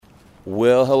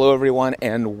Well, hello everyone,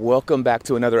 and welcome back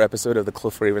to another episode of the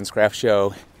Cliff Ravenscraft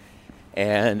Show.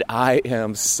 And I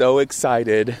am so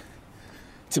excited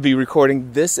to be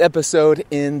recording this episode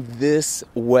in this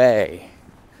way.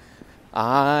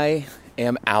 I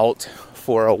am out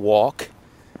for a walk,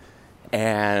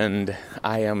 and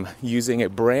I am using a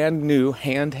brand new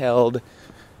handheld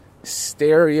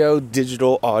stereo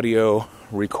digital audio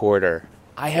recorder.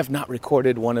 I have not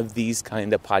recorded one of these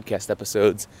kind of podcast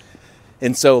episodes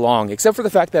in so long, except for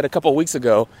the fact that a couple of weeks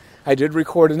ago, I did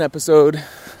record an episode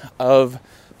of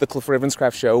the Cliff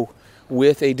Ravenscraft Show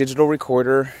with a digital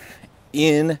recorder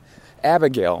in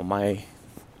Abigail, my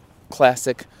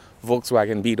classic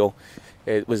Volkswagen Beetle.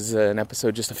 It was an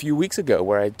episode just a few weeks ago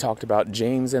where I talked about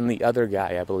James and the other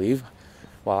guy, I believe,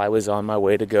 while I was on my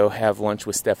way to go have lunch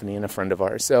with Stephanie and a friend of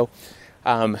ours. So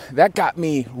that got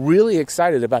me really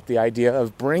excited about the idea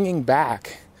of bringing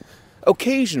back,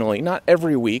 occasionally, not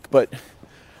every week, but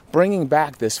bringing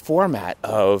back this format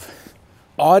of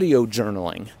audio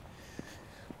journaling.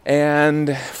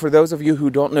 And for those of you who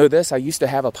don't know this, I used to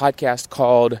have a podcast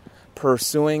called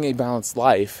Pursuing a Balanced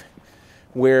Life,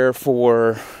 where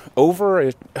for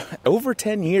over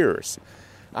 10 years,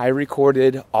 I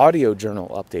recorded audio journal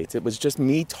updates. It was just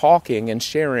me talking and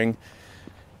sharing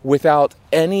without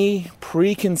any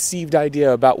preconceived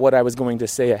idea about what I was going to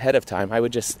say ahead of time. I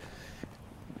would just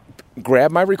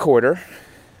grab my recorder,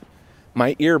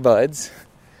 my earbuds,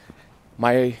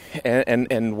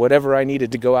 and whatever I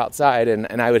needed to go outside,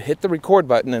 and I would hit the record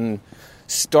button and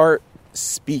start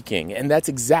speaking. And that's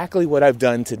exactly what I've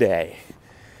done today.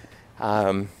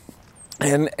 And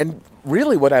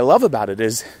really what I love about it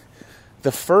is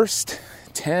the first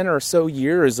 10 or so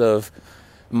years of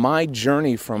my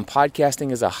journey from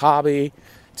podcasting as a hobby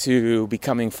to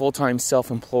becoming full-time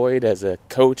self-employed as a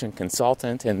coach and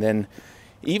consultant, and then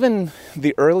even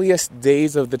the earliest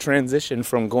days of the transition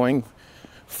from going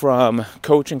from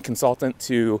coach and consultant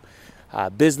to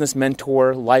business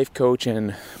mentor, life coach,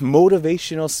 and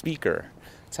motivational speaker.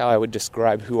 That's how I would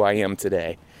describe who I am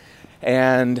today.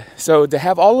 And so to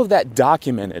have all of that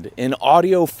documented in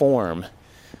audio form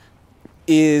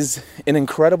is an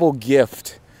incredible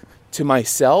gift to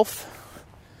myself,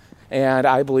 and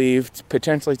I believe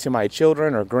potentially to my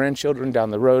children or grandchildren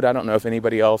down the road. I don't know if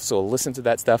anybody else will listen to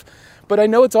that stuff, but I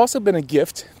know it's also been a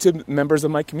gift to members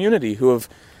of my community who have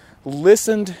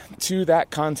listened to that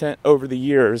content over the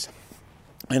years.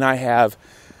 And I have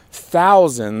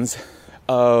thousands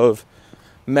of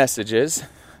messages,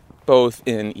 both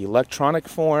in electronic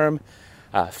form,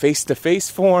 face-to-face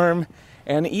form,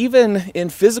 and even in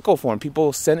physical form.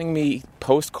 People sending me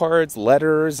postcards,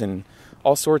 letters, and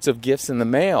all sorts of gifts in the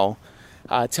mail,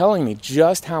 telling me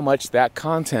just how much that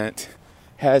content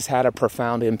has had a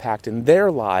profound impact in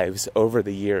their lives over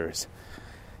the years.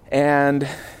 And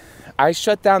I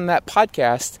shut down that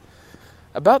podcast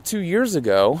about 2 years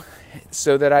ago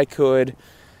so that I could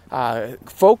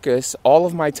focus all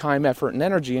of my time, effort, and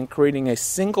energy in creating a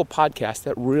single podcast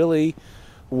that really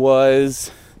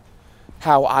was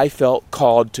how I felt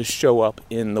called to show up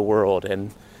in the world.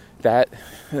 And that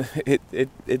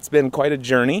it's been quite a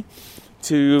journey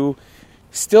to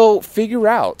still figure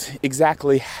out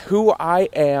exactly who I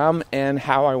am and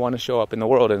how I want to show up in the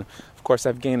world. And of course,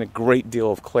 I've gained a great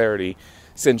deal of clarity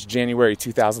since January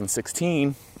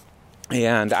 2016,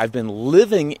 and I've been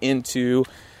living into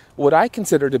what I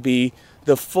consider to be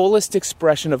the fullest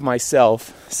expression of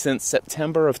myself since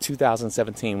September of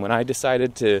 2017, when I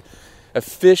decided to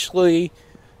officially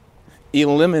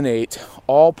eliminate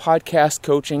all podcast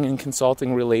coaching and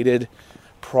consulting related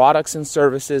products and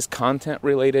services, content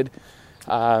related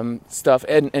stuff,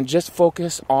 and just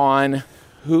focus on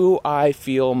who I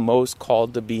feel most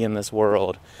called to be in this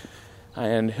world.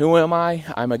 And who am I?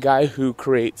 I'm a guy who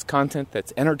creates content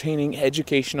that's entertaining,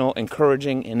 educational,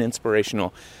 encouraging, and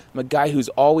inspirational. I'm a guy who's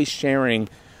always sharing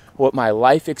what my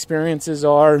life experiences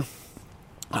are,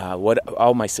 what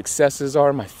all my successes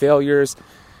are, my failures,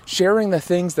 sharing the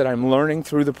things that I'm learning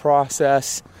through the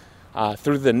process,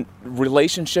 through the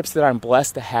relationships that I'm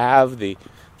blessed to have, the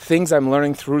things I'm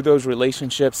learning through those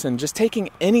relationships, and just taking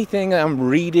anything I'm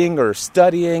reading or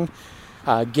studying,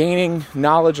 gaining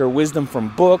knowledge or wisdom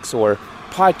from books or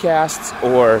podcasts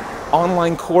or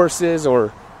online courses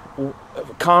or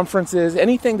conferences,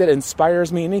 anything that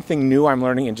inspires me, anything new I'm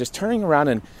learning, and just turning around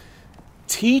and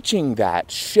teaching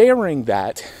that, sharing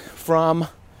that from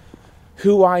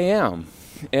who I am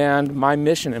and my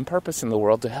mission and purpose in the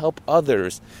world, to help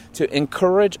others, to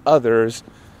encourage others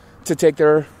to take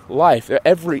their life,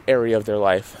 every area of their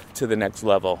life, to the next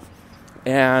level.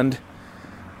 And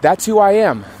that's who I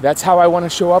am. That's how I want to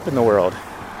show up in the world.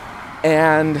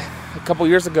 And a couple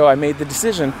years ago, I made the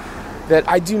decision that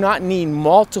I do not need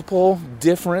multiple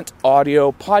different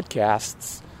audio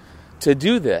podcasts to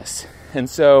do this. And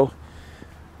so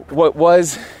what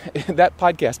was that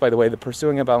podcast, by the way, the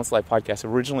Pursuing a Balanced Life podcast,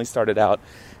 originally started out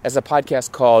as a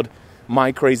podcast called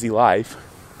My Crazy Life.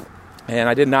 And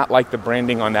I did not like the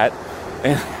branding on that.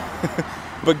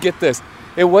 But get this,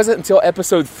 it wasn't until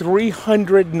episode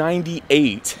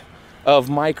 398 of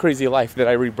My Crazy Life that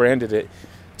I rebranded it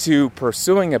to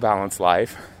Pursuing a Balanced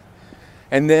Life.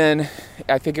 And then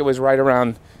I think it was right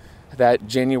around that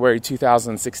January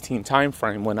 2016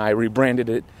 timeframe when I rebranded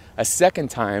it a second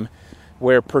time,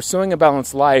 where Pursuing a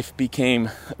Balanced Life became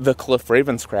the Cliff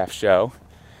Ravenscraft Show.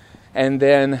 And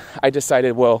then I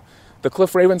decided, well, the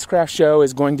Cliff Ravenscraft Show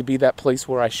is going to be that place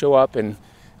where I show up and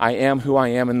I am who I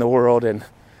am in the world, and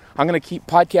I'm going to keep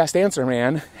Podcast Answer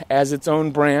Man as its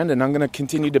own brand, and I'm going to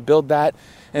continue to build that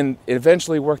and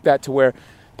eventually work that to where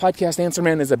Podcast Answer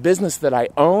Man is a business that I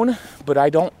own, but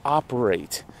I don't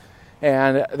operate.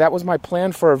 And that was my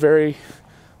plan for a very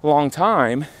long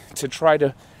time, to try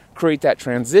to create that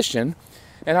transition.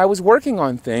 And I was working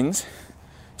on things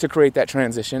to create that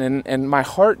transition, and my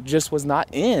heart just was not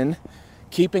in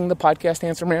keeping the Podcast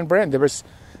Answer Man brand. There was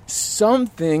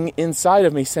something inside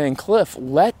of me saying, Cliff,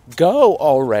 let go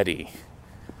already.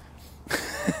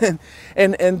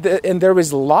 and there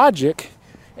was logic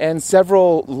and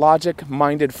several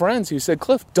logic-minded friends who said,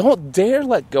 Cliff, don't dare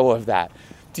let go of that.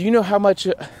 Do you know how much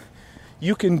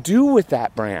you can do with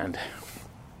that brand?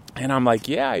 And I'm like,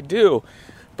 yeah, I do.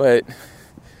 But,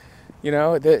 you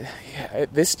know,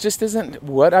 this just isn't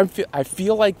what I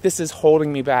feel like this is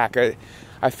holding me back.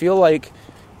 I feel like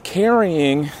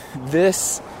carrying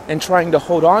this and trying to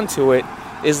hold on to it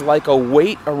is like a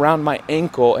weight around my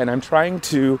ankle, and I'm trying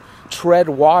to tread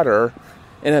water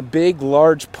in a big,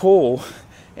 large pool,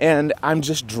 and I'm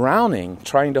just drowning,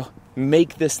 trying to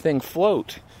make this thing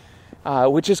float,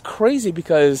 which is crazy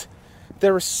because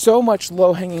there was so much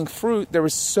low-hanging fruit, there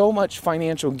was so much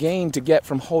financial gain to get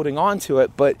from holding on to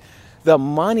it, but the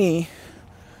money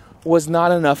was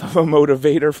not enough of a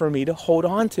motivator for me to hold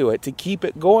on to it, to keep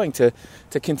it going, to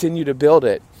continue to build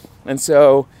it. And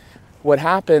so what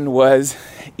happened was,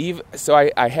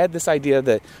 I had this idea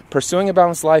that Pursuing a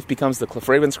Balanced Life becomes the Cliff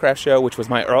Ravenscraft Show, which was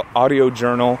my audio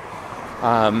journal.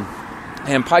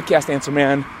 And Podcast Answer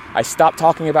Man, I stopped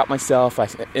talking about myself.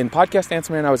 In Podcast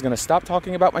Answer Man, I was going to stop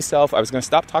talking about myself. I was going to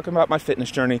stop talking about my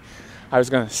fitness journey. I was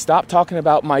going to stop talking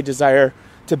about my desire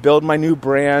to build my new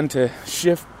brand, to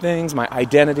shift things, my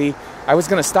identity. I was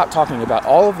going to stop talking about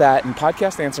all of that in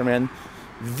Podcast Answer Man.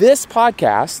 This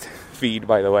podcast feed,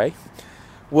 by the way,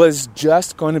 was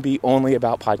just going to be only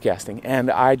about podcasting. And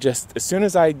as soon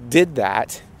as I did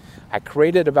that, I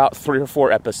created about 3 or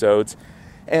 4 episodes,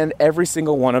 and every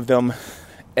single one of them,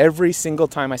 every single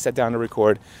time I sat down to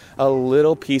record, a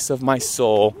little piece of my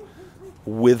soul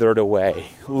withered away,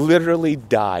 literally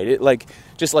died. It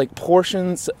just like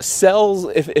portions, cells,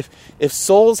 if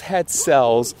souls had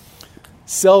cells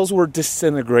were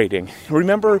disintegrating.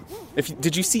 Remember,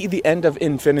 did you see the end of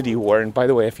Infinity War? And by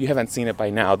the way, if you haven't seen it by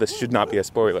now, this should not be a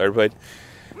spoiler, but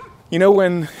you know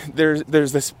when there's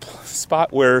this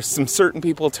spot where some certain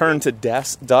people turn to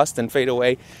dust and fade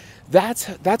away?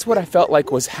 That's what I felt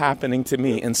like was happening to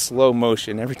me in slow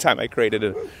motion every time I created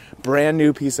a brand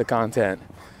new piece of content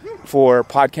for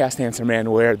Podcast Answer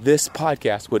Man, where this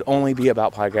podcast would only be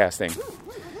about podcasting.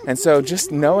 And so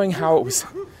just knowing how it was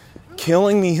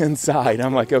killing me inside,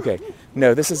 I'm like, okay,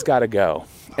 no, this has got to go.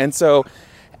 And so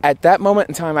at that moment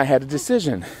in time, I had a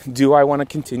decision. Do I want to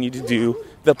continue to do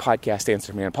the Podcast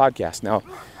Answer Man podcast? Now,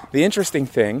 the interesting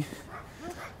thing,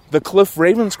 the Cliff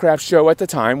Ravenscraft Show at the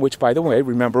time, which, by the way,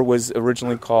 remember, was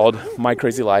originally called My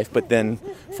Crazy Life, but then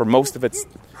for most of its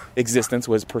existence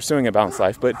was Pursuing a Balanced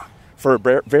Life. But for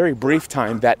a very brief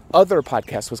time, that other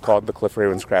podcast was called the Cliff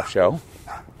Ravenscraft Show.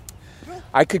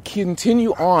 I could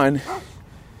continue on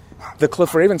the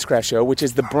Cliff Ravenscraft Show, which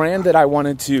is the brand that I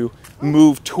wanted to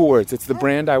move towards. It's the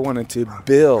brand I wanted to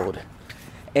build.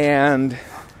 And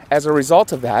as a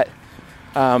result of that,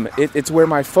 it's where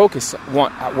my focus,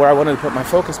 where I wanted to put my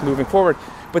focus moving forward.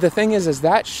 But the thing is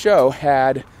that show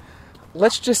had,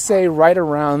 let's just say, right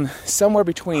around somewhere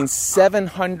between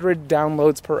 700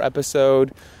 downloads per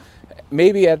episode.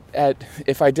 Maybe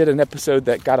if I did an episode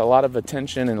that got a lot of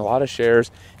attention and a lot of shares,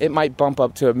 it might bump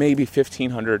up to maybe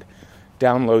 1,500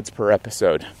 downloads per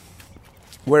episode.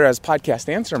 Whereas Podcast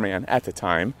Answer Man at the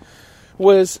time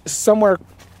was somewhere,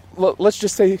 let's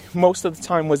just say most of the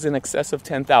time was in excess of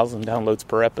 10,000 downloads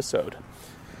per episode.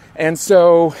 And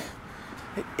so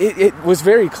it was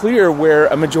very clear where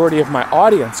a majority of my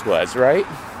audience was, right?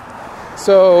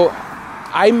 So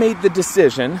I made the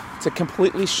decision to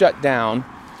completely shut down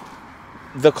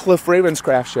the Cliff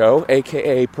Ravenscraft Show,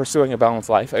 aka Pursuing a Balanced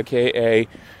Life, aka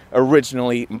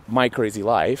originally My Crazy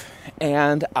Life,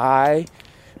 and I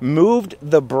moved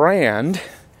the brand,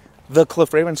 the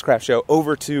Cliff Ravenscraft Show,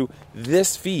 over to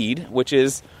this feed, which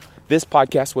is, this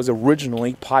podcast was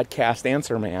originally Podcast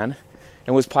Answer Man,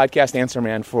 and was Podcast Answer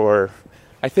Man for,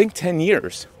 I think, 10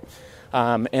 years.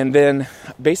 And then,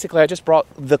 basically, I just brought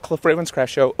the Cliff Ravenscraft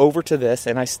Show over to this,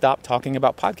 and I stopped talking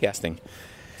about podcasting.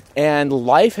 And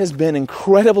life has been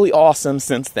incredibly awesome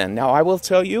since then. Now, I will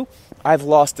tell you, I've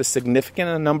lost a significant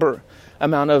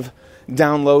amount of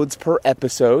downloads per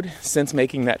episode since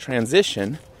making that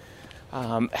transition.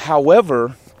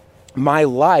 However, my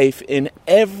life in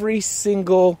every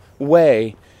single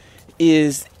way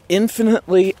is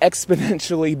infinitely,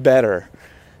 exponentially better.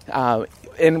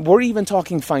 And we're even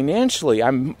talking financially.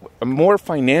 I'm more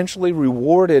financially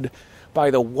rewarded by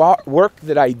the work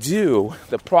that I do,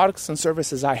 the products and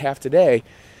services I have today,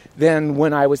 than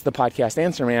when I was the Podcast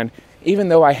Answer Man, even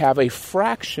though I have a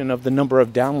fraction of the number of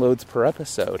downloads per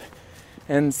episode.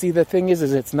 And see, the thing is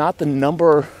it's not the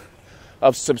number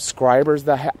of subscribers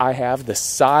that I have, the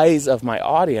size of my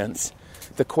audience.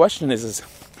 The question is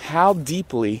how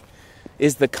deeply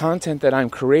is the content that I'm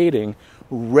creating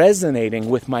resonating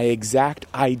with my exact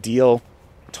ideal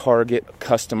target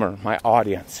customer, my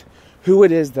audience, who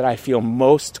it is that I feel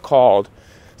most called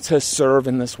to serve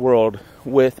in this world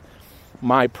with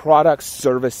my products,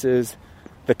 services,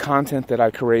 the content that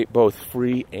I create, both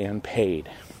free and paid.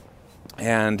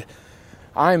 And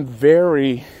I'm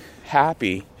very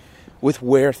happy with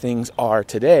where things are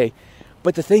today.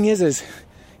 But the thing is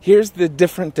here's the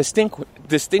different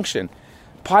distinction.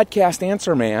 Podcast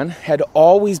Answer Man had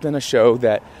always been a show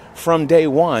that from day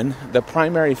one, the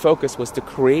primary focus was to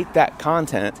create that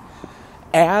content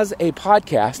as a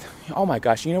podcast. Oh my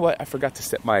gosh, you know what? I forgot to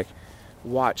set my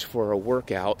watch for a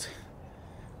workout.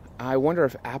 I wonder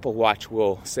if Apple Watch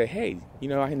will say, hey,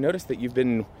 I noticed that you've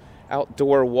been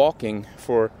outdoor walking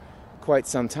for quite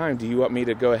some time. Do you want me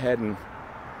to go ahead and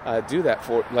do that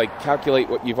calculate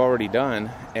what you've already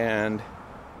done? And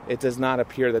it does not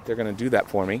appear that they're going to do that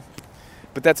for me.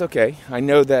 But that's okay. I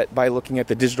know that by looking at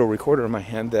the digital recorder in my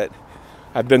hand that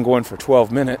I've been going for 12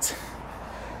 minutes.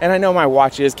 And I know my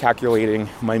watch is calculating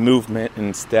my movement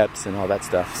and steps and all that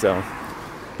stuff. So,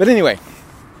 but anyway,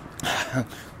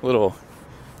 little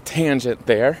tangent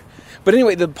there. But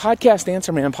anyway, the Podcast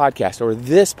Answer Man podcast, or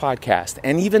this podcast,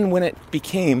 and even when it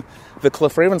became the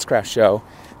Cliff Ravenscraft Show,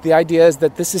 the idea is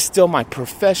that this is still my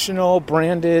professional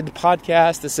branded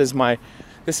podcast.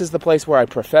 This is the place where I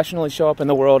professionally show up in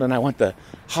the world, and I want the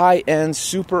high-end,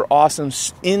 super awesome,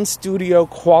 in-studio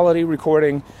quality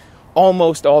recording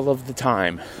almost all of the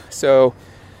time. So,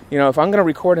 if I'm going to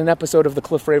record an episode of the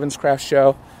Cliff Ravenscraft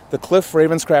Show, the Cliff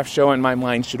Ravenscraft Show in my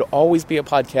mind should always be a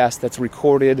podcast that's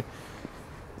recorded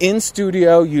in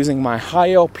studio using my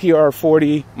Heil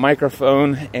PR40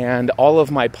 microphone and all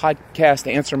of my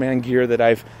Podcast Answer Man gear that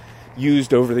I've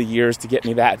used over the years to get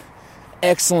me that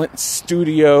excellent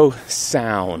studio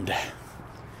sound.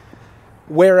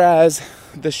 Whereas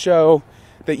the show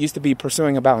that used to be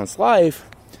Pursuing a Balanced Life,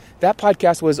 that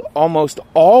podcast was almost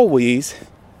always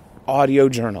audio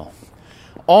journal.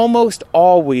 Almost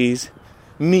always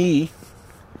me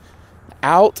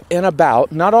out and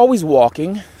about, not always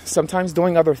walking, sometimes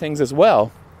doing other things as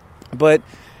well. But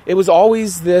it was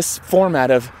always this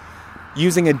format of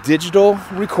using a digital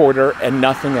recorder and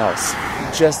nothing else.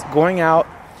 Just going out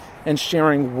and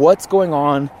sharing what's going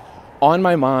on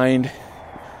my mind.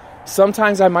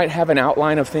 Sometimes I might have an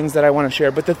outline of things that I want to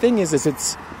share, but the thing is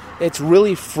it's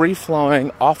really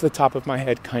free-flowing, off the top of my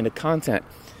head kind of content.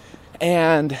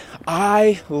 And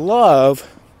I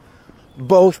love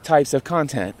both types of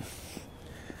content.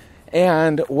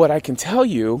 And what I can tell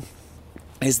you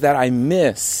is that I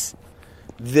miss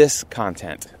this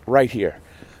content right here.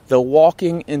 The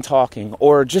walking and talking,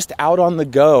 or just out on the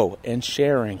go and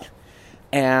sharing.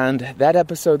 And that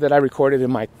episode that I recorded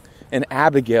in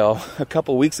Abigail a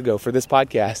couple weeks ago for this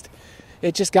podcast,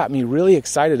 it just got me really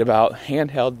excited about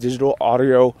handheld digital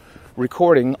audio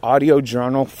recording, audio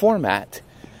journal format.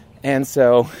 And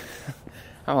so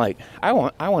I'm like, I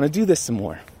want to do this some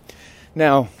more.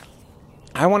 Now,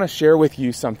 I want to share with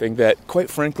you something that, quite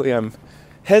frankly, I'm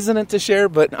hesitant to share,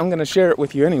 but I'm going to share it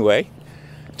with you anyway,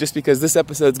 just because this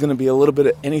episode is going to be a little bit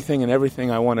of anything and everything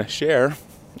I want to share.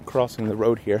 I'm crossing the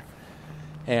road here.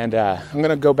 And I'm going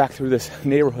to go back through this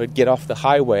neighborhood, get off the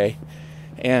highway.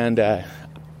 And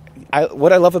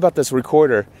what I love about this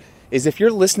recorder is if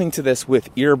you're listening to this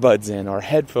with earbuds in or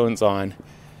headphones on,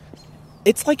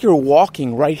 it's like you're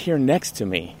walking right here next to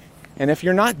me. And if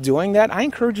you're not doing that, I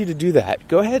encourage you to do that.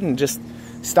 Go ahead and just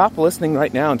stop listening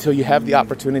right now until you have the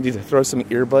opportunity to throw some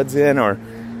earbuds in or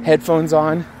headphones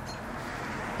on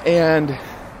and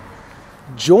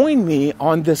join me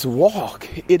on this walk.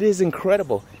 It is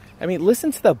incredible. I mean,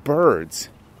 listen to the birds.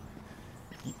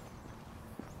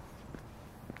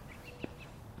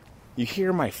 You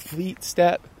hear my feet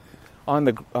step on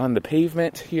the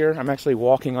pavement here. I'm actually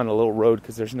walking on a little road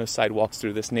because there's no sidewalks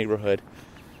through this neighborhood.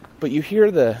 But you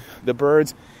hear the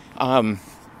birds.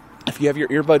 If you have your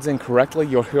earbuds in correctly,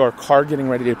 you'll hear a car getting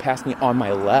ready to pass me on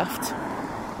my left.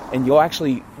 And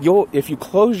if you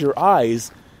close your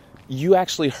eyes, you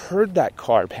actually heard that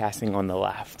car passing on the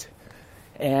left.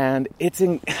 And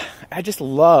I just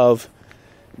love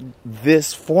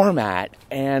this format,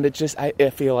 and I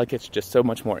feel like it's just so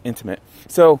much more intimate.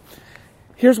 So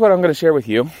here's what I'm going to share with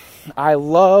you. I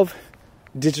love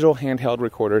digital handheld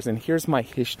recorders, and here's my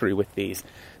history with these.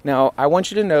 Now, I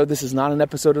want you to know this is not an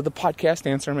episode of the podcast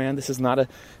Answer Man. This is not a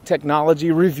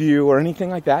technology review or anything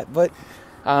like that, but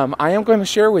I am going to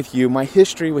share with you my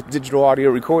history with digital audio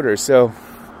recorders. So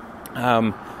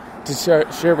to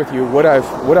share with you what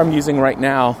I'm using right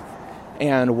now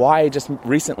and why I just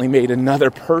recently made another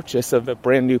purchase of a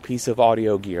brand new piece of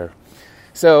audio gear.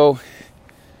 So,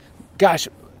 gosh,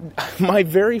 my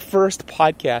very first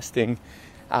podcasting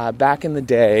back in the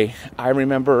day, I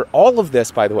remember all of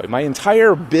this, by the way. My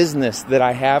entire business that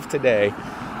I have today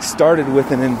started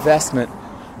with an investment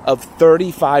of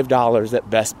 $35 at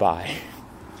Best Buy.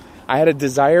 I had a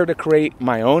desire to create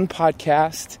my own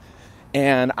podcast,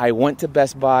 and I went to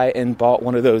Best Buy and bought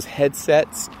one of those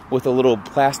headsets with a little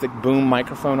plastic boom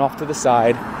microphone off to the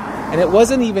side. And it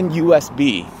wasn't even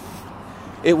USB.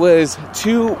 It was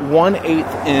two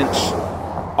 1/8-inch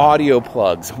audio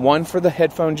plugs, one for the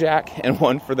headphone jack and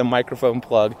one for the microphone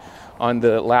plug on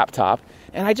the laptop.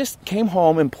 And I just came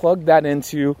home and plugged that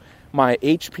into my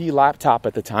HP laptop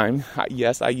at the time.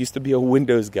 Yes, I used to be a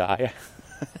Windows guy.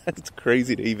 It's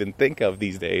crazy to even think of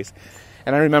these days.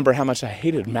 And I remember how much I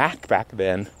hated Mac back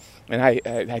then. And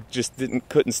I just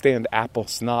couldn't stand Apple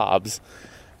snobs.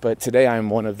 But today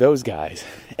I'm one of those guys.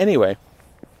 Anyway,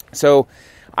 so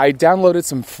I downloaded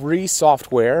some free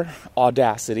software,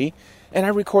 Audacity, and I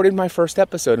recorded my first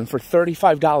episode. And for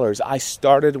 $35, I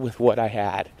started with what I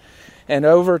had. And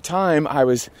over time, I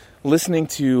was listening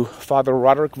to Father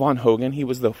Roderick Von Hogan. He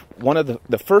was one of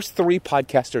the first 3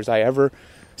 podcasters I ever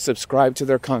subscribed to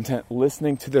their content,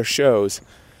 listening to their shows.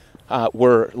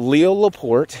 Were Leo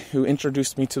Laporte, who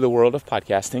introduced me to the world of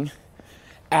podcasting,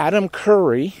 Adam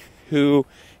Curry, who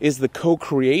is the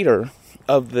co-creator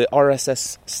of the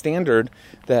RSS standard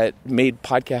that made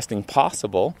podcasting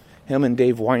possible, him and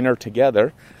Dave Weiner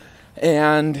together,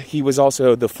 and he was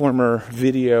also the former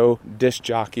video disc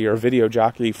jockey or video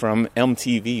jockey from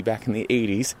MTV back in the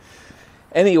 80s.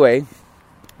 Anyway,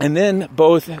 and then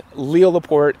both Leo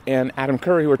Laporte and Adam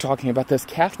Curry were talking about this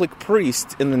Catholic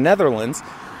priest in the Netherlands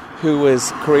who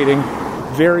was creating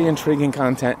very intriguing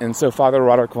content. And so Father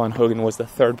Roderick Von Hogan was the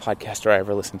third podcaster I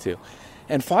ever listened to.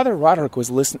 And Father Roderick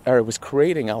was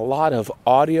creating a lot of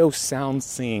audio sound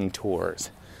seeing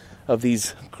tours of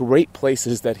these great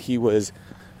places that he was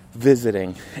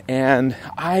visiting. And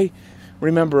I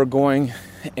remember going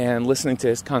and listening to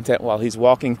his content while he's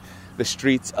walking the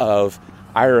streets of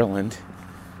Ireland.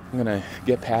 I'm going to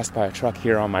get passed by a truck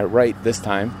here on my right this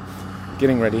time.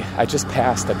 Getting ready. I just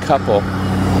passed a couple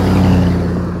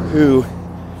who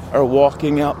are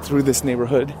walking out through this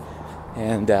neighborhood,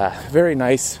 and very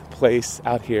nice place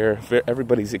out here.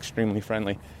 Everybody's extremely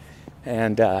friendly,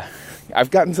 and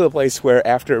I've gotten to the place where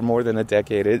after more than a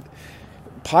decade,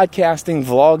 podcasting,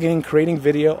 vlogging, creating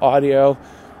video, audio,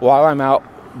 while I'm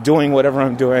out doing whatever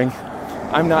I'm doing,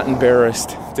 I'm not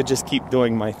embarrassed to just keep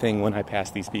doing my thing when I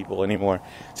pass these people anymore.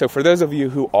 So for those of you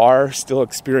who are still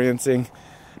experiencing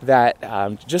that,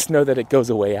 just know that it goes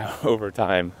away over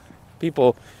time.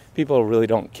 People really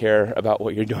don't care about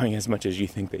what you're doing as much as you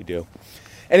think they do.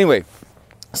 Anyway,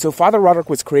 so Father Roderick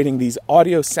was creating these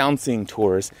audio sound seeing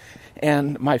tours,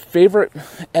 and my favorite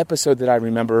episode that I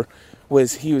remember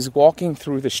was he was walking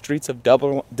through the streets of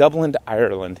Dublin,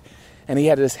 Ireland, and he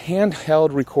had this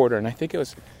handheld recorder, and I think it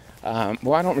was, I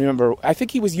don't remember. I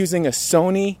think he was using a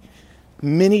Sony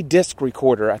mini disc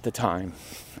recorder at the time,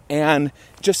 and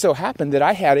it just so happened that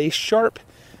I had a Sharp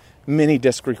mini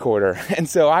disc recorder, and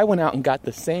so I went out and got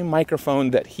the same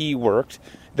microphone that he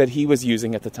was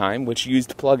using at the time, which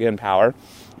used plug-in power.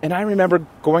 And I remember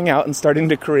going out and starting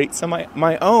to create some of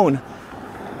my own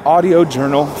audio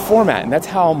journal format, and that's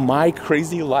how my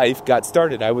crazy life got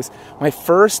started. I was my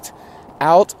first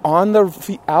out in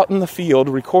the field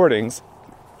recordings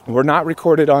were not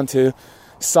recorded onto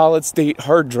solid state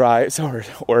hard drives or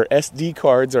SD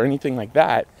cards or anything like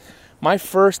that, my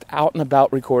first out and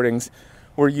about recordings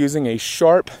were using a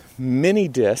Sharp mini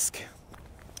disc.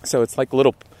 So it's like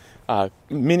little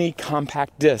mini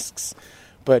compact discs,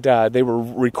 but they were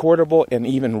recordable and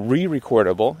even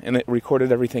re-recordable, and it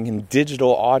recorded everything in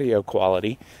digital audio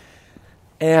quality.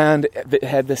 And it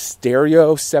had the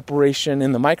stereo separation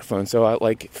in the microphone. So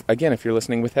again, if you're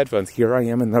listening with headphones, here I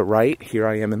am in the right, here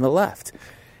I am in the left.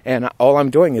 And all I'm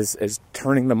doing is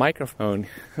turning the microphone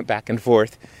back and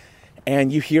forth.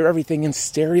 And you hear everything in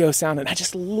stereo sound. And I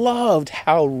just loved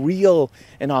how real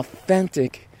and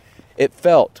authentic it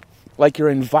felt. Like you're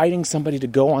inviting somebody to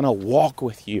go on a walk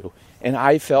with you. And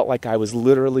I felt like I was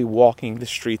literally walking the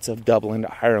streets of Dublin,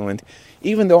 Ireland,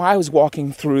 even though I was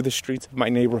walking through the streets of my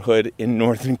neighborhood in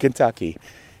northern Kentucky.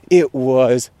 It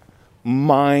was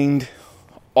mind-altering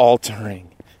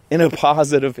in a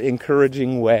positive,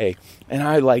 encouraging way. And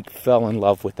I fell in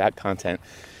love with that content.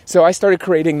 So I started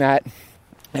creating that.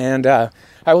 And I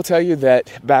will tell you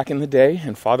that back in the day,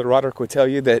 and Father Roderick would tell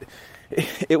you that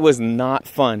it was not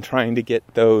fun trying to get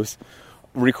those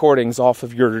recordings off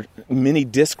of your mini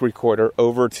disc recorder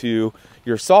over to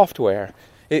your software.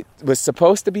 It was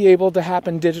supposed to be able to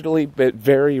happen digitally, but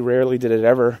very rarely did it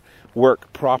ever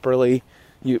work properly.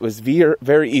 It was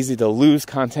very easy to lose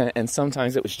content, and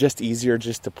sometimes it was just easier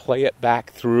just to play it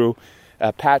back through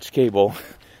a patch cable,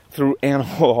 through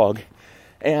analog.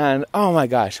 And oh my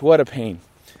gosh, what a pain.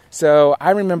 So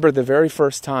I remember the very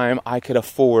first time I could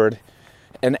afford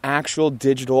an actual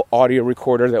digital audio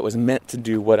recorder that was meant to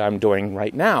do what I'm doing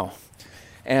right now.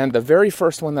 And the very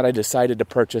first one that I decided to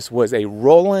purchase was a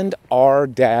Roland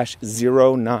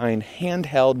R-09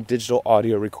 handheld digital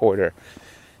audio recorder.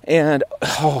 And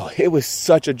it was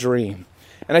such a dream.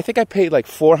 And I think I paid like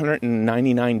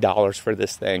 $499 for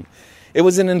this thing. It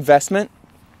was an investment,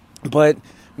 but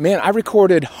man, I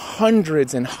recorded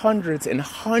hundreds and hundreds and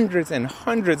hundreds and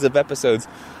hundreds of episodes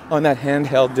on that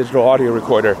handheld digital audio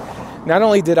recorder. Not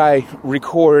only did I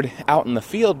record out in the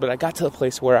field, but I got to a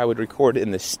place where I would record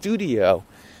in the studio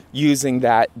using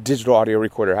that digital audio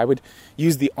recorder. I would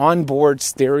use the onboard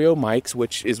stereo mics,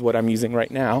 which is what I'm using right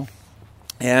now.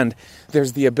 And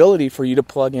there's the ability for you to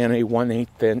plug in a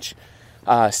 1/8 inch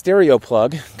stereo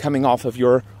plug coming off of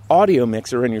your audio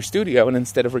mixer in your studio. And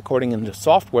instead of recording into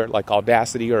software like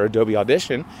Audacity or Adobe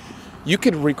Audition, you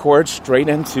could record straight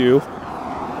into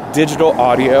digital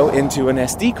audio into an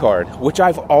SD card, which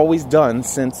I've always done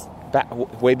since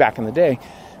way back in the day.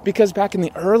 Because back in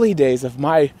the early days of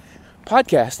my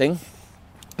podcasting,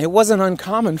 it wasn't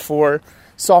uncommon for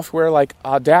software like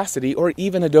Audacity or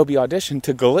even Adobe Audition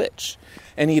to glitch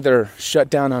and either shut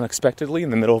down unexpectedly in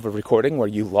the middle of a recording where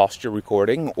you lost your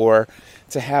recording, or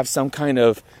to have some kind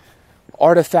of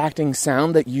artifacting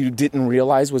sound that you didn't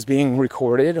realize was being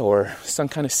recorded, or some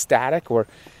kind of static. Or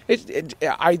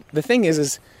the thing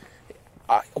is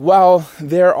while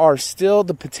there are still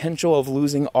the potential of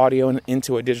losing audio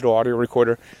into a digital audio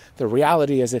recorder, the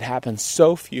reality is it happens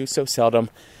so seldom,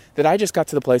 that I just got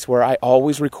to the place where I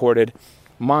always recorded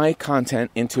my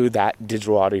content into that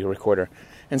digital audio recorder.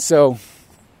 And so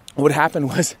what happened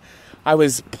was I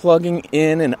was plugging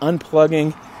in and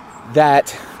unplugging that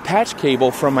patch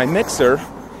cable from my mixer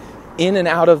in and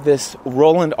out of this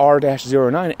Roland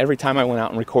R-09 every time I went out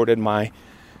and recorded my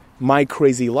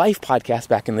Crazy Life podcast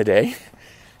back in the day.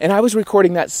 And I was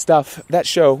recording that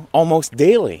show almost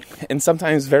daily, and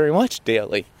sometimes very much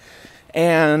daily.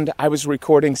 And I was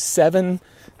recording 7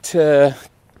 to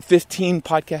 15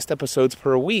 podcast episodes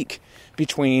per week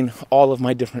between all of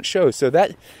my different shows. So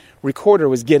that recorder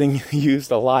was getting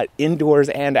used a lot indoors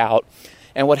and out.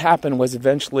 And what happened was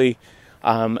eventually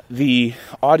the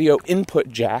audio input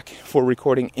jack for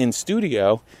recording in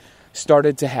studio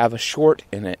started to have a short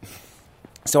in it.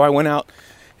 So I went out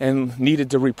and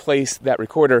needed to replace that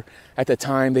recorder. At the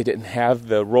time, they didn't have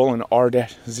the Roland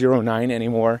R-09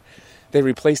 anymore. They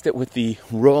replaced it with the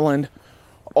Roland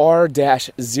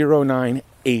R-09HR.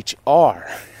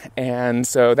 And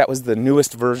so that was the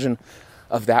newest version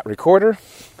of that recorder.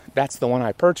 That's the one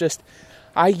I purchased.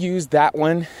 I used that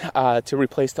one to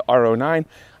replace the R-09.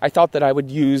 I thought that I would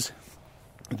use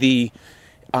the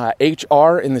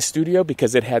HR in the studio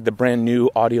because it had the brand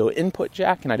new audio input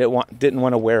jack, and I didn't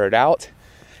want to wear it out.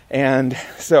 And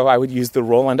so I would use the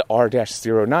Roland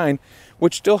R-09,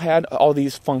 which still had all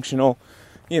these functional,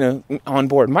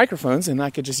 onboard microphones, and I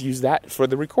could just use that for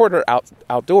the recorder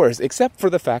outdoors, except for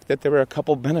the fact that there were a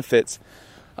couple benefits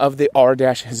of the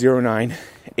R-09HR.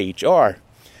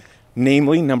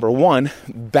 Namely, number one,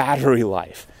 battery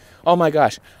life. Oh my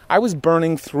gosh, I was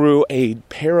burning through a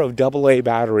pair of AA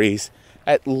batteries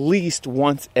at least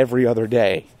once every other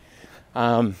day.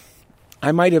 I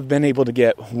might have been able to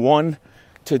get one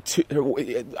to two.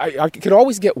 I could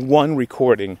always get one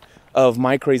recording of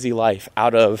My Crazy Life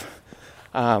out of,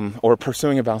 or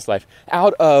Pursuing a Balanced Life,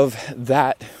 out of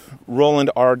that Roland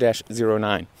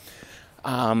R-09.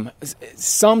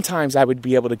 Sometimes I would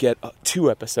be able to get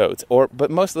 2 episodes, but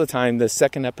most of the time, the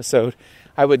second episode,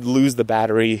 I would lose the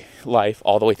battery life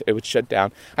all the way. It would shut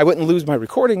down. I wouldn't lose my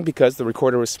recording because the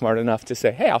recorder was smart enough to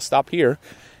say, hey, I'll stop here.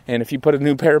 And if you put a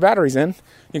new pair of batteries in,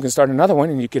 you can start another one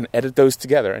and you can edit those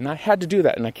together. And I had to do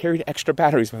that, and I carried extra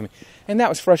batteries with me. And that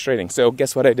was frustrating. So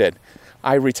guess what I did?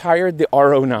 I retired the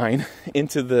R09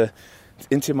 into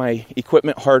my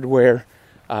equipment hardware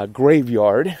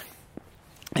graveyard,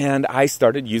 and I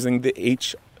started using the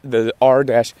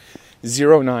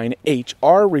R-09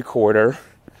 HR recorder,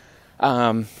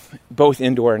 both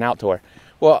indoor and outdoor.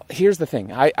 Well, here's the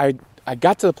thing. I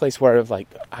got to the place where I was like,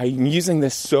 I'm using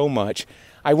this so much,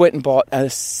 I went and bought a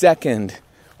second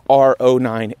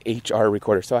R-09 HR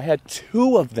recorder. So I had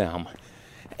 2 of them.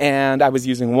 And I was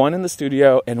using one in the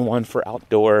studio and one for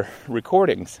outdoor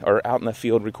recordings, or out in the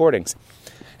field recordings.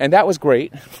 And that was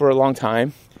great for a long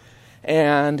time.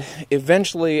 And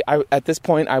eventually, at this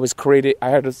point, I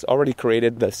had already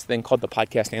created this thing called the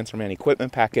Podcast Answer Man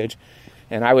Equipment Package.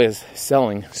 And I was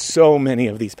selling so many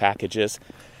of these packages.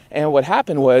 And what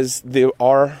happened was the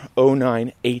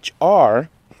R-09 HR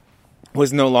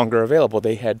was no longer available.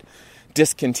 They had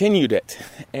discontinued it.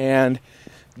 And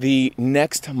the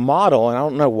next model, and I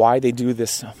don't know why they do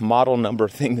this model number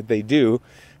thing that they do,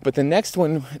 but the next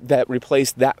one that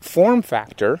replaced that form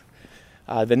factor,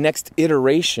 the next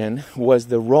iteration was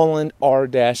the Roland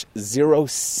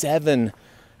R-07,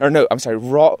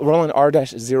 Roland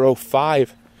R-05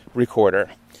 recorder.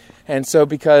 And so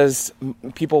because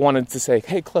people wanted to say,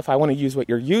 hey, Cliff, I want to use what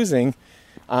you're using,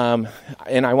 and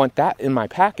I want that in my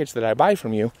package that I buy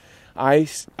from you, I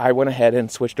went ahead and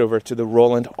switched over to the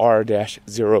Roland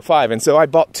R-05. And so I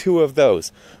bought 2 of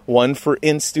those, one for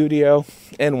in studio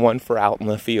and one for out in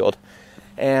the field.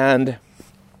 And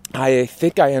I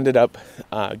think I ended up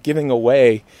giving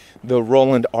away the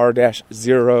Roland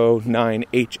R-09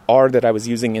 HR that I was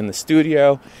using in the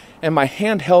studio. And my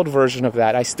handheld version of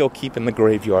that I still keep in the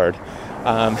graveyard.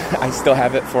 I still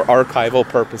have it for archival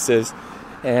purposes,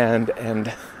 and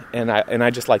I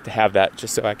just like to have that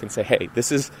just so I can say, hey,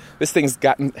 this thing's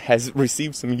has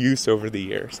received some use over the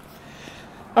years.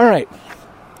 All right,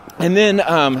 and then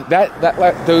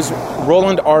those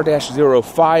Roland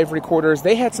R-05 recorders,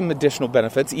 they had some additional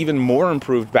benefits, even more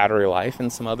improved battery life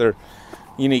and some other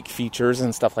unique features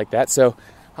and stuff like that. So,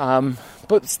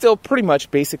 but still, pretty much,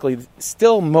 basically,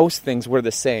 still most things were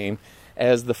the same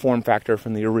as the form factor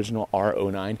from the original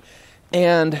R-09,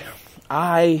 and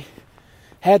I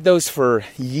had those for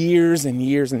years and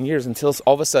years and years until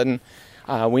all of a sudden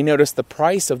we noticed the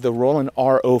price of the Roland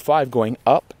R-05 going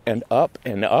up and up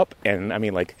and up. And I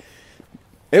mean, like,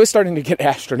 it was starting to get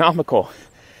astronomical.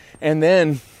 And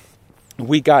then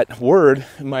we got word,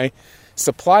 my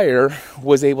supplier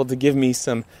was able to give me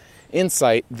some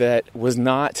insight that was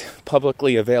not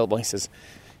publicly available. He says,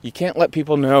 you can't let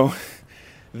people know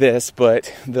this,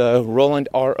 but the Roland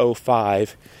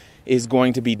R-05 is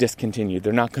going to be discontinued.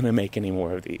 They're not going to make any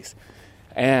more of these.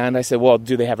 And I said, well,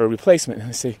 do they have a replacement? And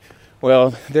they say,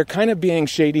 well, they're kind of being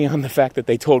shady on the fact that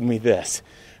they told me this,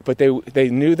 but they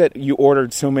knew that you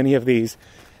ordered so many of these.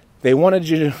 They wanted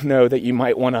you to know that you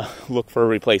might want to look for a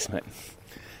replacement.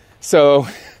 So,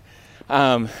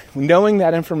 knowing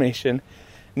that information,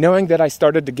 knowing that I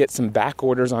started to get some back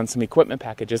orders on some equipment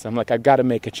packages, I'm like, I've got to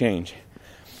make a change.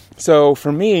 So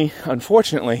for me,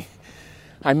 unfortunately,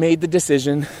 I made the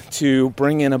decision to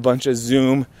bring in a bunch of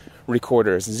Zoom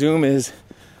recorders. Zoom is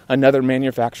another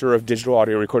manufacturer of digital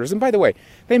audio recorders. And by the way,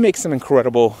 they make some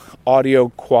incredible audio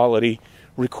quality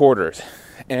recorders.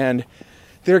 And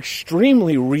they're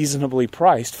extremely reasonably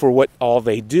priced for what all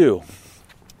they do.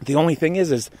 The only thing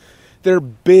is they're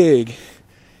big,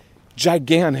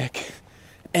 gigantic,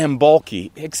 and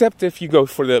bulky, except if you go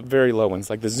for the very low ones.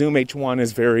 Like the Zoom H1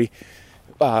 is very,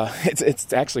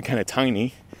 it's actually kind of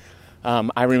tiny.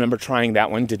 I remember trying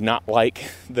that one, did not like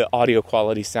the audio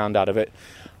quality sound out of it.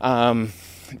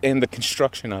 And the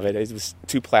construction of it was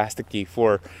too plasticky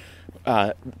for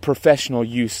professional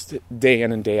use day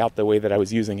in and day out the way that I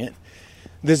was using it.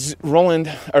 The Zoom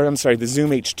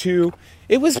H2,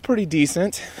 it was pretty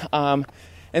decent.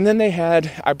 And then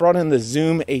I brought in the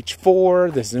Zoom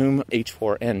H4, the Zoom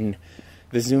H4N,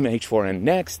 the Zoom H4N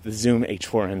Next, the Zoom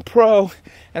H4N Pro,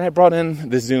 and I brought in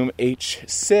the Zoom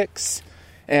H6,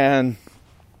 and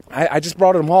I just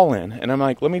brought them all in. And I'm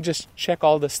like, let me just check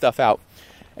all this stuff out.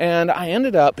 And I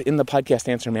ended up in the Podcast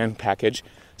Answer Man package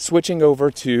switching over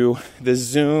to the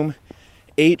Zoom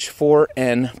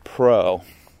H4N Pro.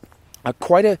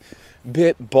 quite a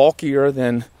bit bulkier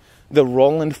than the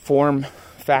Roland form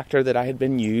factor that I had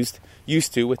been used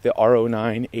to with the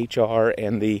R09 HR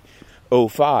and the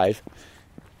 05.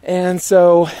 And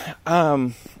so,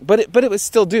 but it was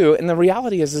still due. And the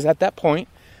reality is at that point,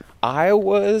 I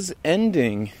was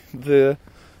ending the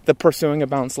Pursuing a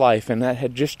Balanced Life, and that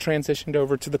had just transitioned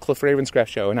over to the Cliff Ravenscraft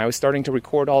show, and I was starting to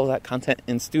record all of that content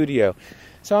in studio.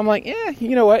 So I'm like,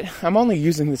 you know what? I'm only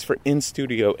using this for in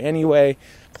studio anyway.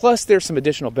 Plus, there's some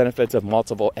additional benefits of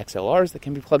multiple XLRs that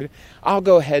can be plugged in. I'll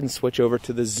go ahead and switch over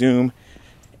to the Zoom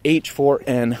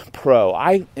H4n Pro.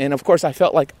 And of course, I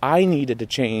felt like I needed to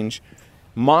change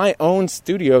my own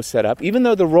studio setup, even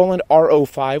though the Roland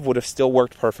R05 would have still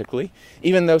worked perfectly,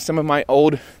 even though some of my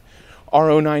old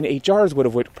R09 HRs would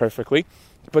have worked perfectly.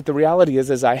 But the reality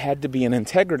is I had to be in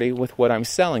integrity with what I'm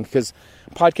selling, because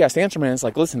Podcast Answer Man is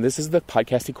like, listen, this is the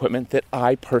podcast equipment that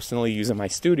I personally use in my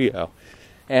studio.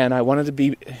 And I wanted to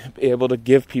be able to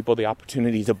give people the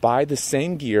opportunity to buy the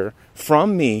same gear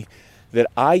from me that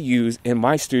I use in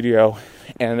my studio,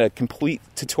 and a complete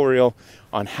tutorial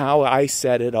on how I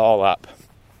set it all up.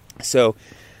 So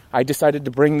I decided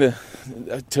to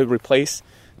to replace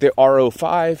the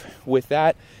R05 with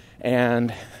that.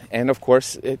 And of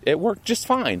course, it worked just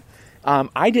fine.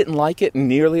 I didn't like it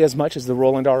nearly as much as the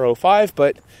Roland R05,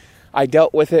 but I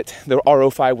dealt with it. The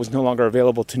R05 was no longer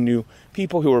available to new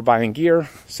people who were buying gear,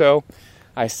 so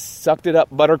I sucked it up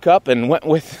buttercup and went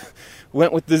with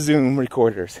the Zoom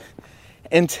recorders.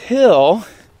 Until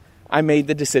I made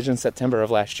the decision September of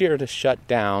last year to shut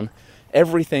down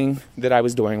everything that I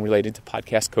was doing related to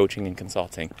podcast coaching and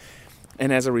consulting.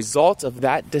 And as a result of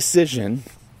that decision,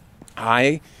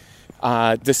 I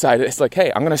decided, it's like,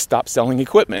 hey, I'm going to stop selling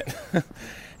equipment.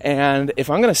 And if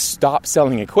I'm going to stop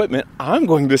selling equipment, I'm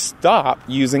going to stop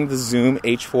using the Zoom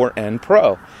H4n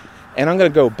Pro. And I'm going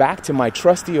to go back to my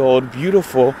trusty old,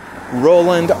 beautiful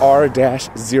Roland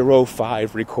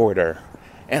R-05 recorder.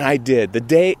 And I did.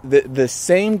 The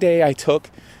same day I took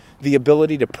the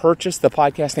ability to purchase the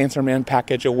Podcast Answer Man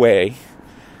package away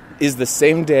is the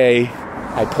same day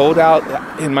I pulled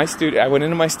out in my studio. I went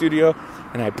into my studio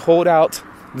and I pulled out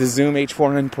the Zoom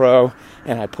H4n Pro,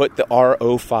 and I put the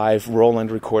R05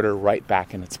 Roland recorder right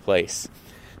back in its place.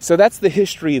 So that's the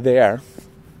history there.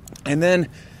 And then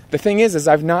the thing is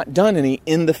I've not done any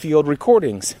in-the-field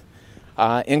recordings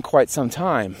in quite some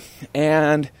time.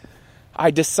 And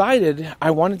I decided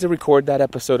I wanted to record that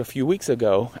episode a few weeks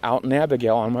ago out in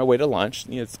Abigail on my way to lunch.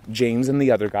 It's James and the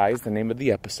Other Guys, the name of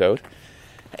the episode.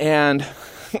 And,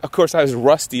 of course, I was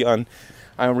rusty on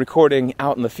recording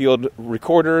out in the field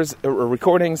recordings,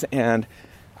 and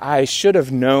I should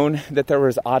have known that there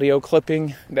was audio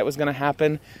clipping that was going to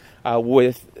happen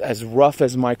with as rough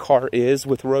as my car is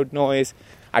with road noise.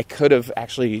 I could have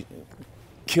actually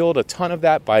killed a ton of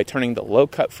that by turning the low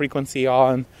cut frequency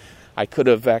on. I could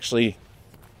have actually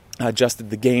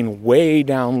adjusted the gain way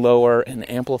down lower and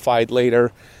amplified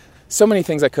later. So many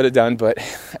things I could have done, but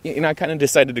I kind of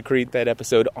decided to create that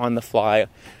episode on the fly,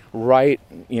 right,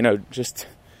 just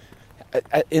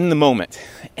in the moment.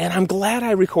 And I'm glad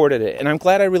I recorded it, and I'm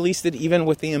glad I released it even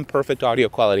with the imperfect audio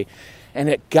quality. And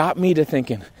it got me to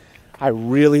thinking, I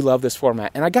really love this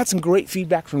format. And I got some great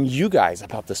feedback from you guys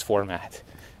about this format.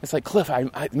 It's like, Cliff,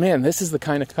 man, this is the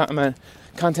kind of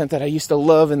content that I used to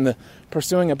love in the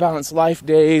Pursuing a Balanced Life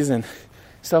days and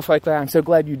stuff like that. I'm so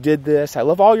glad you did this. I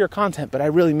love all your content, but I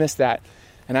really missed that.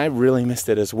 And I really missed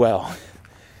it as well.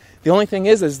 The only thing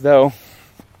is though,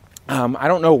 I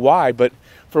don't know why, but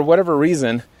for whatever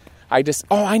reason, I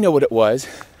know what it was.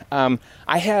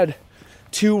 I had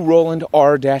two Roland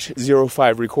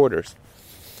R-05 recorders.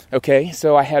 Okay,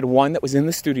 so I had one that was in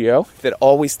the studio, that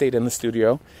always stayed in the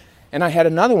studio, and I had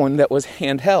another one that was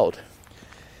handheld.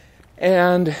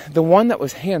 And the one that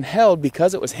was handheld,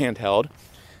 because it was handheld,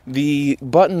 the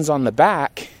buttons on the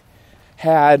back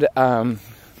had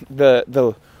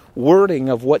the wording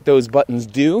of what those buttons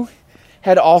do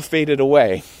had all faded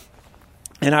away.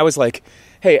 And I was like,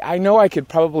 hey, I know I could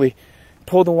probably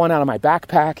pull the one out of my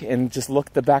backpack and just look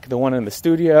at the back of the one in the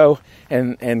studio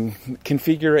and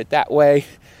configure it that way.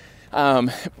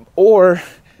 Or,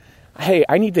 hey,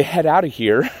 I need to head out of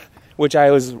here, which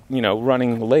I was,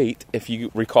 running late, if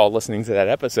you recall listening to that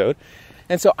episode.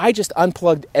 And so I just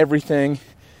unplugged everything,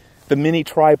 the mini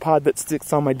tripod that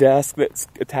sticks on my desk that's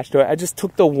attached to it. I just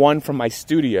took the one from my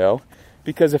studio,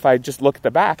 because if I just look at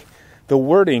the back, the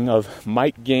wording of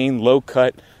mic gain, low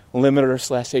cut, limiter /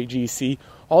 AGC,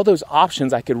 all those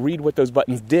options, I could read what those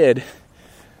buttons did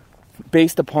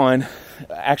based upon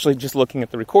actually just looking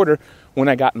at the recorder when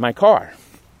I got in my car.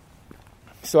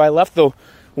 So I left the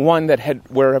one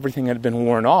where everything had been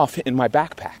worn off in my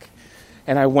backpack.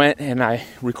 And I went and I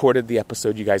recorded the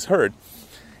episode you guys heard.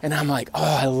 And I'm like,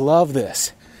 oh, I love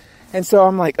this. And so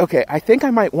I'm like, okay, I think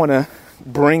I might want to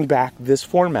bring back this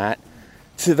format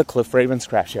to the Cliff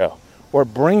Ravenscraft Show, or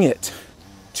bring it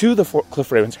to the Cliff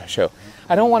Ravenscraft Show.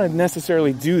 I don't want to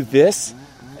necessarily do this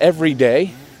every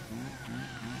day.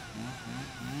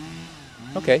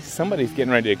 Okay, somebody's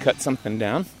getting ready to cut something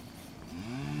down.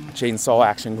 Chainsaw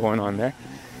action going on there.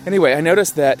 Anyway, I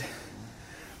noticed that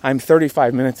I'm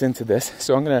 35 minutes into this,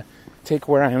 so I'm going to take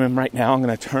where I am right now. I'm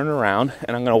going to turn around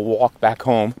and I'm going to walk back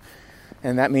home.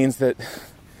 And that means that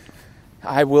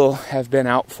I will have been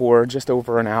out for just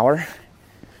over an hour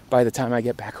by the time I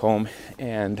get back home.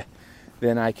 And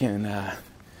then I can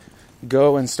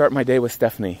go and start my day with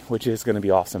Stephanie, which is going to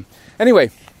be awesome.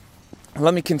 Anyway,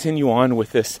 let me continue on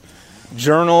with this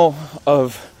journal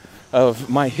of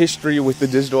my history with the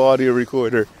digital audio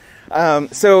recorder.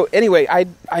 So anyway,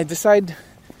 I decide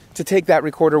to take that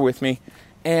recorder with me.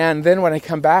 And then when I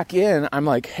come back in, I'm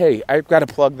like, hey, I've got to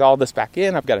plug all this back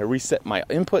in. I've got to reset my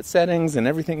input settings and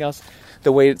everything else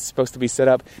the way it's supposed to be set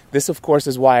up. This, of course,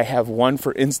 is why I have one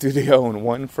for in-studio and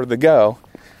one for the go.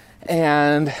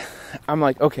 And I'm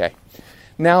like, okay.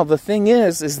 Now, the thing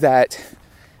is that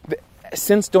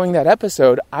since doing that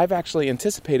episode, I've actually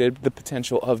anticipated the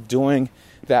potential of doing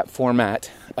that format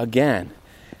again.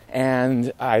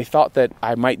 And I thought that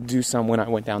I might do some when I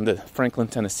went down to Franklin,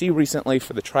 Tennessee recently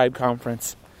for the Tribe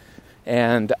Conference.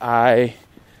 And I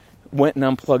went and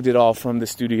unplugged it all from the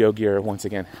studio gear once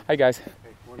again. Hi, guys.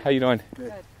 How you doing?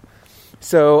 Good.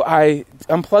 So I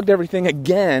unplugged everything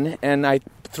again, and I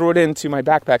threw it into my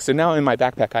backpack. So now in my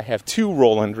backpack, I have 2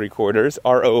 Roland recorders,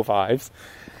 RO5s.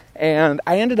 And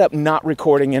I ended up not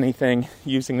recording anything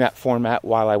using that format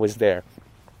while I was there.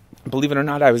 Believe it or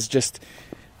not,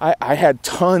 I had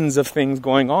tons of things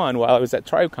going on while I was at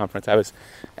Tribe Conference. I was,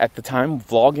 at the time,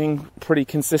 vlogging pretty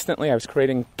consistently. I was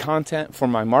creating content for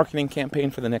my marketing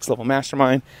campaign for the Next Level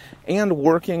Mastermind and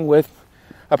working with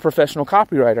a professional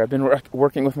copywriter. I've been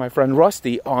working with my friend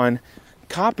Rusty on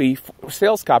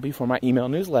sales copy for my email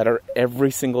newsletter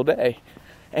every single day.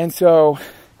 And so,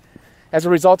 as a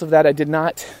result of that, I did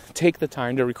not take the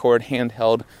time to record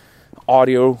handheld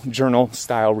audio journal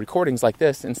style recordings like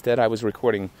this. Instead, I was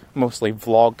recording mostly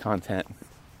vlog content.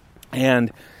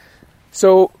 And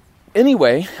so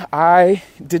anyway, I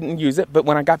didn't use it, but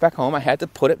when I got back home, I had to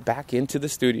put it back into the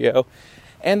studio.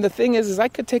 And the thing is I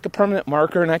could take a permanent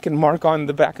marker and I can mark on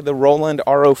the back of the Roland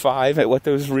RO5 at what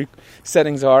those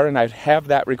settings are, and I'd have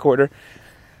that recorder.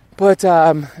 But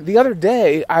the other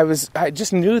day, I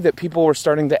just knew that people were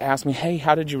starting to ask me, hey,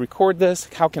 how did you record this?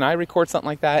 How can I record something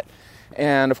like that?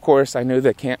 And of course, I knew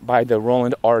they can't buy the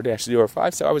Roland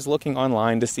R-05, so I was looking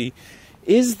online to see,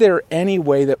 is there any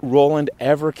way that Roland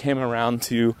ever came around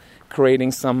to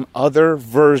creating some other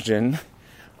version,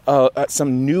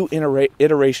 some new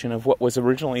iteration of what was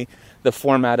originally the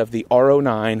format of the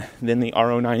RO9, then the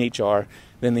RO9HR,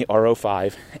 then the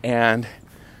RO5. And,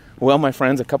 well, my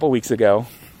friends, a couple weeks ago,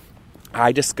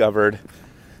 I discovered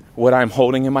what I'm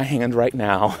holding in my hand right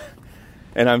now,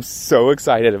 and I'm so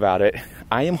excited about it.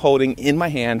 I am holding in my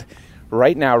hand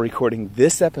right now, recording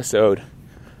this episode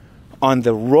on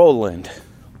the Roland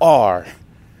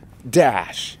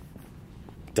R-07.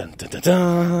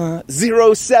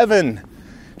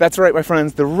 That's right, my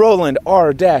friends, the Roland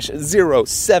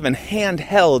R-07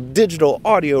 handheld digital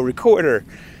audio recorder.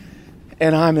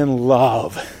 And I'm in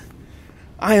love.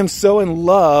 I am so in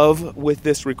love with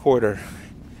this recorder.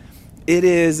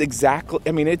 It's exactly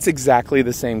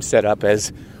the same setup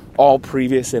as all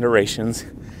previous iterations.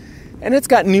 And it's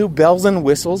got new bells and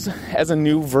whistles as a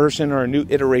new version or a new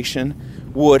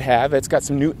iteration would have. It's got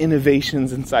some new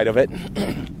innovations inside of it.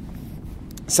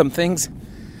 Some things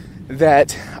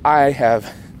that I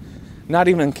have not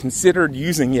even considered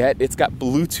using yet. It's got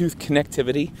Bluetooth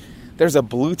connectivity. There's a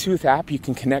Bluetooth app you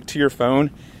can connect to your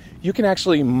phone. You can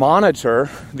actually monitor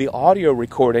the audio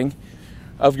recording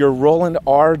of your Roland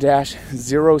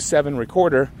R-07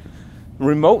 recorder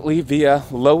remotely via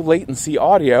low latency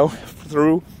audio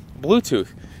through Bluetooth.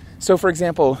 So for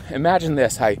example, imagine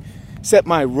this. I set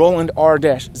my Roland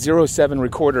R-07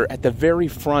 recorder at the very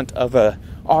front of an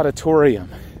auditorium,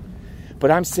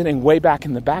 but I'm sitting way back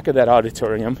in the back of that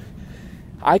auditorium.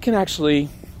 I can actually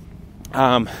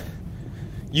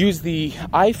use the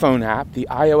iPhone app, the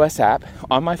iOS app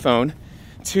on my phone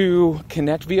to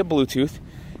connect via Bluetooth,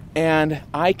 and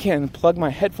I can plug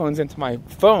my headphones into my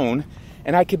phone,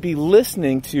 and I could be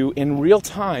listening to, in real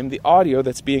time, the audio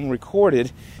that's being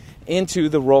recorded into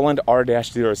the Roland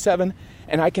R-07,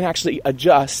 and I can actually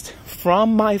adjust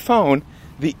from my phone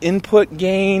the input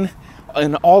gain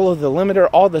and all of the limiter,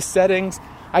 all the settings.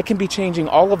 I can be changing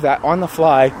all of that on the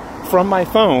fly from my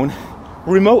phone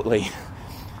remotely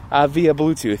via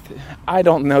Bluetooth. I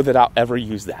don't know that I'll ever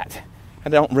use that. I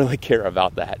don't really care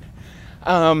about that.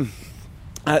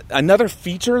 Another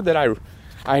feature that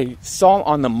I saw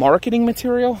on the marketing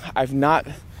material, I've not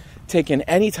taken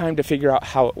any time to figure out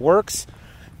how it works,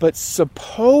 but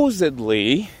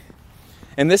supposedly,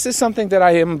 and this is something that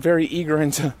I am very eager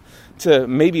into to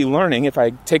maybe learning if I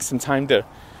take some time to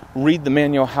read the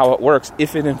manual how it works,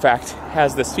 if it in fact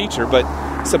has this feature. But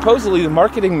supposedly the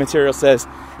marketing material says,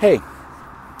 hey,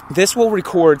 this will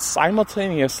record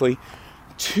simultaneously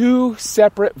 2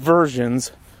 separate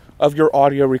versions of your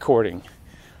audio recording.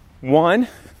 One,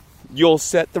 you'll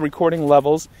set the recording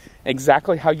levels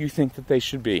exactly how you think that they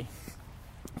should be.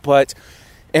 And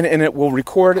it will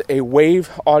record a wave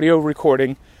audio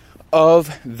recording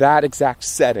of that exact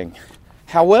setting.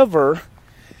 However,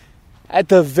 at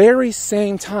the very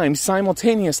same time,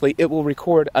 simultaneously, it will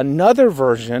record another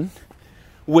version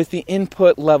with the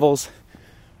input levels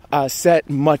set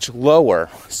much lower,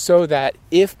 so that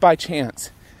if by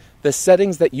chance the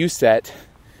settings that you set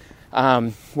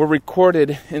were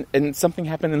recorded and something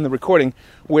happened in the recording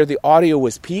where the audio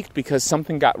was peaked because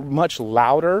something got much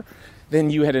louder than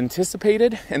you had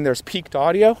anticipated, and there's peaked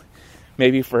audio,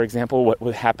 maybe, for example,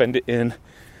 what happened in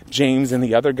James and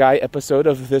the Other Guy episode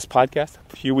of this podcast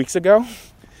a few weeks ago.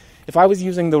 If I was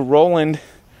using the Roland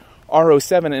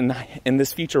R07 and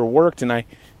this feature worked and I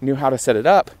knew how to set it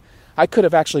up, I could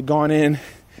have actually gone in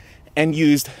and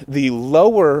used the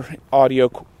lower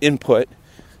audio input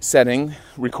setting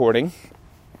recording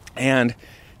and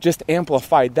just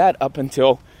amplified that up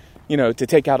until, to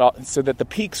take out so that the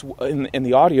peaks in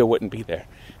the audio wouldn't be there.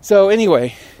 So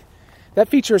anyway, that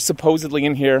feature is supposedly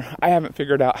in here. I haven't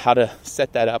figured out how to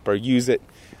set that up or use it.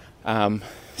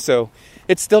 So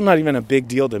it's still not even a big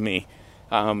deal to me.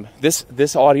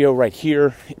 This audio right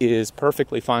here is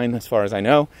perfectly fine as far as I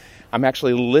know. I'm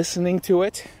actually listening to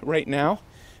it right now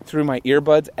through my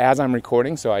earbuds as I'm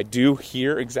recording, so I do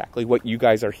hear exactly what you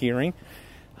guys are hearing.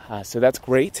 So that's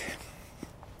great.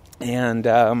 And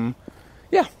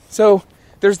so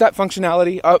there's that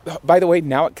functionality. By the way,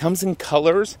 now it comes in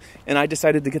colors, and I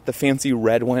decided to get the fancy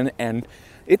red one, and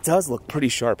it does look pretty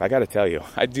sharp, I gotta tell you.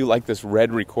 I do like this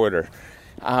red recorder.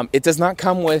 It does not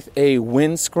come with a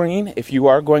windscreen. If you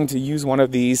are going to use one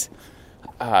of these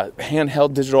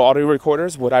handheld digital audio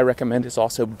recorders, what I recommend is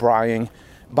also buying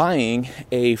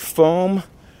a foam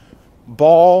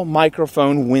ball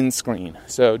microphone windscreen.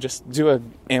 So just do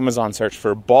an Amazon search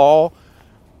for ball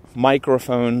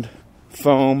microphone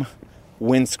foam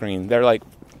windscreen. They're like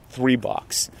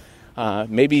 $3.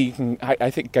 Maybe you can, I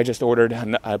think I just ordered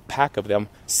a pack of them,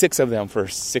 6 of them for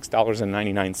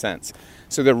 $6.99.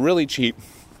 So they're really cheap.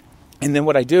 And then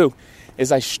what I do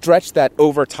is I stretch that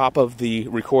over top of the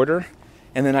recorder,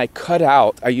 and then I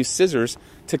use scissors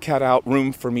to cut out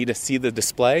room for me to see the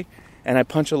display, and I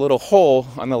punch a little hole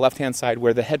on the left-hand side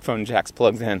where the headphone jack's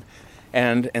plugged in.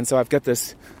 And so I've got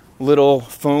this little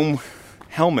foam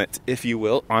helmet, if you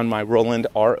will, on my Roland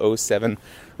R07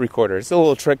 recorder. It's a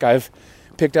little trick I've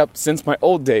picked up since my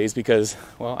old days because,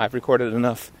 well, I've recorded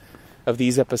enough of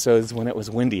these episodes when it was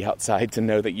windy outside to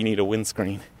know that you need a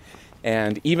windscreen.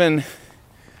 And even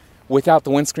without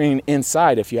the windscreen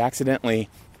inside, if you accidentally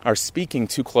are speaking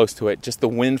too close to it, just the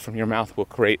wind from your mouth will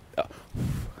create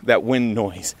that wind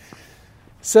noise.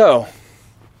 So,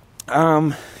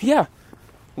 a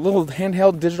little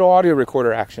handheld digital audio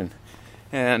recorder action.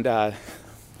 And I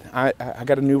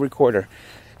got a new recorder.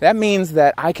 That means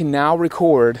that I can now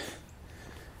record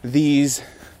these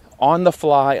on the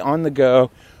fly, on the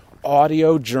go,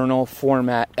 audio journal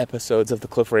format episodes of the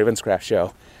Cliff Ravenscraft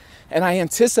Show. And I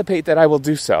anticipate that I will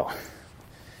do so.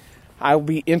 I'll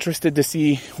be interested to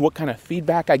see what kind of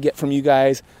feedback I get from you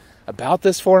guys about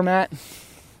this format.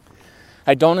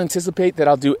 I don't anticipate that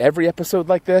I'll do every episode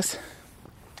like this.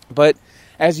 But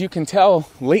as you can tell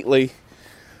lately,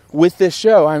 with this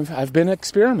show, I've been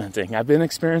experimenting. I've been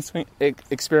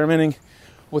experimenting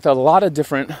with a lot of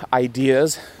different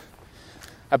ideas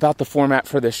about the format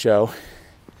for this show.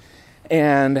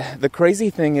 And the crazy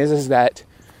thing is that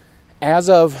as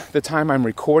of the time I'm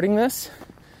recording this,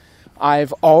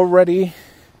 I've already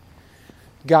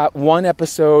got one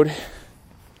episode.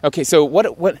 Okay, so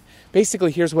what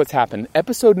basically here's what's happened.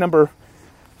 Episode number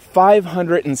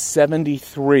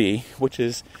 573, which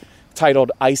is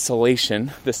titled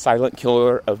Isolation, the Silent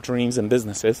Killer of Dreams and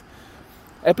Businesses.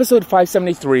 Episode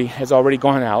 573 has already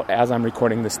gone out as I'm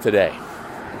recording this today.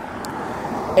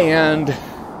 And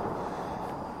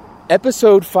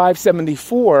episode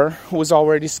 574 was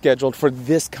already scheduled for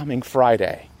this coming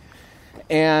Friday.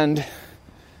 And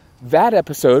that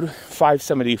episode,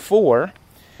 574,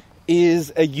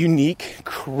 is a unique,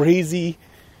 crazy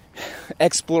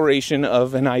exploration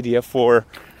of an idea for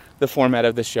the format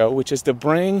of the show, which is to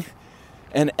bring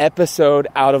an episode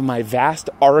out of my vast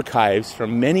archives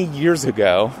from many years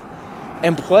ago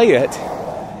and play it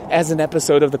as an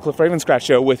episode of the Cliff Ravenscraft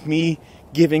Show with me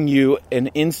giving you an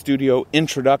in-studio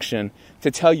introduction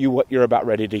to tell you what you're about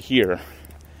ready to hear.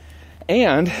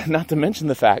 And not to mention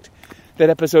the fact that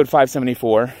episode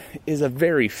 574 is a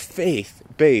very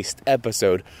faith-based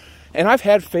episode. And I've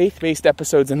had faith-based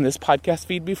episodes in this podcast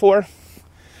feed before,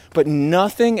 but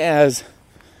nothing as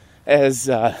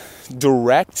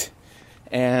direct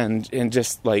and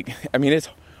just like, I mean, it's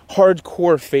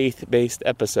hardcore faith-based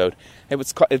episode.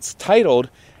 It's titled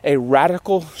A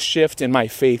Radical Shift in My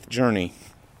Faith Journey.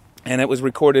 And it was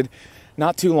recorded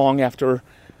not too long after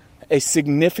a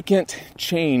significant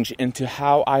change into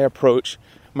how I approach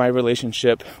my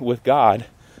relationship with God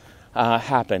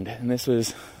happened. And this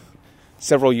was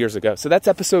several years ago. So that's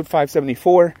episode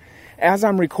 574. As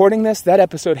I'm recording this, that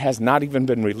episode has not even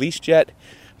been released yet,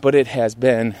 but it has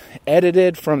been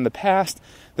edited from the past.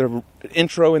 The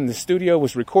intro in the studio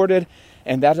was recorded,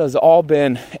 and that has all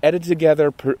been edited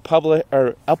together,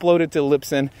 uploaded to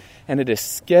Libsyn, and it is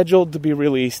scheduled to be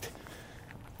released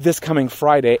this coming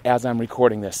Friday as I'm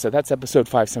recording this. So that's episode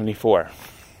 574.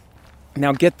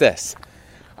 Now get this.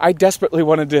 I desperately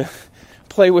wanted to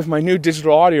play with my new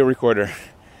digital audio recorder.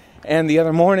 And the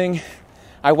other morning,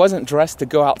 I wasn't dressed to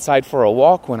go outside for a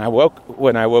walk when I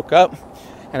woke up.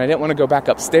 And I didn't want to go back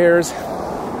upstairs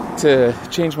to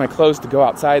change my clothes to go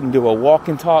outside and do a walk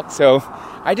and talk. So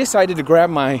I decided to grab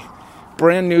my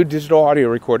brand new digital audio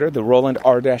recorder, the Roland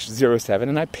R-07,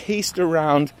 and I paced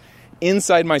around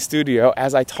inside my studio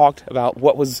as I talked about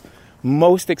what was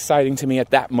most exciting to me at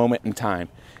that moment in time.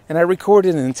 And I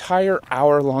recorded an entire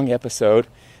hour-long episode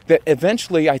that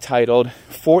eventually I titled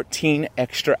 14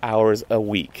 Extra Hours a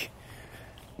Week.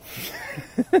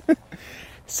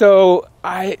 So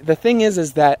the thing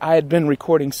is that I had been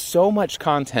recording so much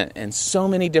content in so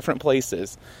many different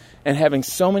places and having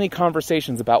so many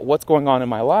conversations about what's going on in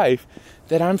my life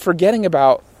that I'm forgetting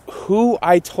about who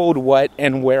I told what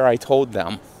and where I told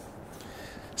them.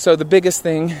 So the biggest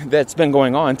thing that's been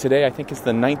going on today, I think, is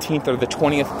the 19th or the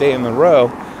 20th day in a row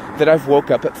that I've woke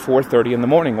up at 4:30 in the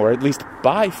morning, or at least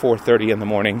by 4:30 in the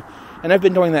morning. And I've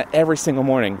been doing that every single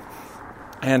morning.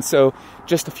 And so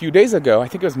just a few days ago, I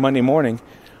think it was Monday morning,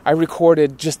 I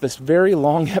recorded just this very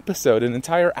long episode, an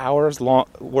entire hour's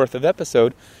worth of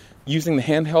episode, using the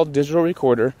handheld digital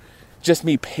recorder, just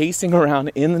me pacing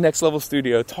around in the Next Level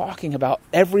studio, talking about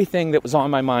everything that was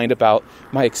on my mind about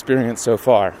my experience so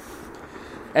far.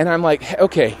 And I'm like,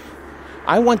 okay,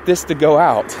 I want this to go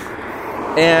out,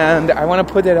 and I want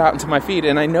to put it out into my feed,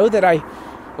 and I know that I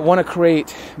want to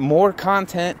create more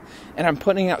content, and I'm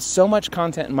putting out so much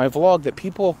content in my vlog that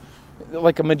people,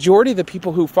 like a majority of the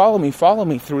people who follow me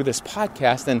through this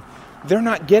podcast, and they're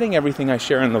not getting everything I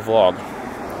share in the vlog.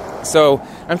 So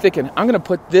I'm thinking, I'm going to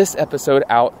put this episode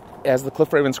out as the Cliff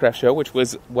Ravenscraft Show, which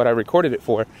was what I recorded it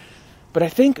for. But I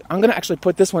think I'm going to actually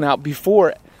put this one out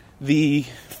before the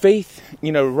faith,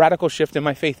 radical shift in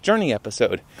my faith journey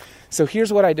episode. So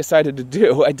here's what I decided to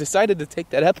do. I decided to take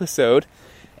that episode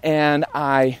and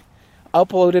I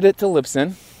uploaded it to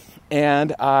Libsyn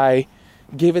and I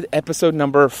gave it episode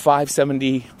number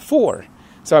 574.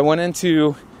 So I went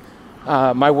into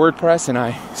my WordPress and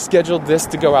I scheduled this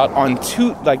to go out on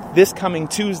this coming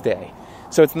Tuesday.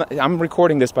 So I'm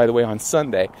recording this, by the way, on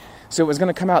Sunday. So it was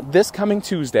going to come out this coming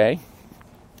Tuesday,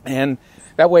 and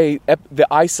that way the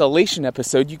isolation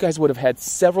episode, you guys would have had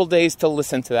several days to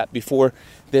listen to that before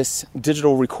this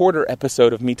digital recorder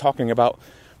episode of me talking about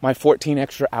my 14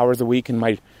 extra hours a week and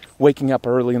my waking up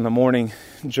early in the morning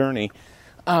journey.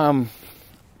 That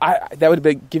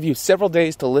would give you several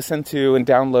days to listen to and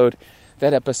download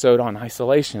that episode on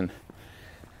isolation.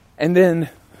 And then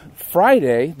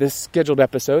Friday, this scheduled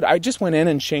episode, I just went in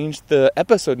and changed the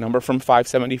episode number from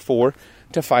 574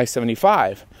 to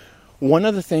 575. One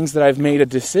of the things that I've made a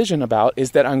decision about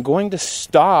is that I'm going to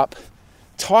stop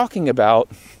talking about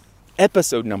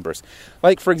episode numbers.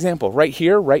 Like, for example, right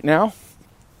here, right now,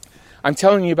 I'm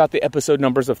telling you about the episode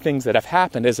numbers of things that have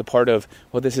happened as a part of,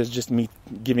 this is just me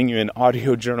giving you an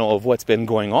audio journal of what's been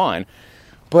going on.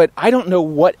 But I don't know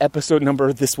what episode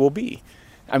number this will be.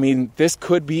 I mean, this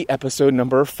could be episode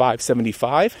number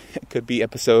 575. It could be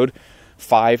episode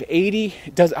 580.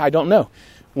 I don't know.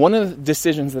 One of the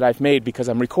decisions that I've made, because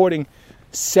I'm recording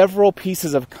several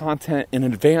pieces of content in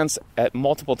advance at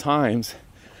multiple times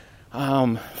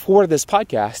for this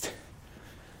podcast,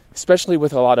 especially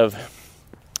with a lot of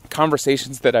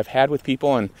conversations that I've had with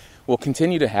people and will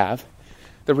continue to have,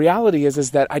 the reality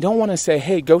is that I don't want to say,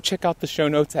 hey, go check out the show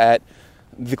notes at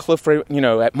at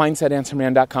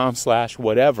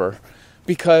mindset-answerman.com/whatever,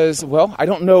 because, well, I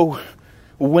don't know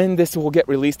when this will get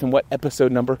released and what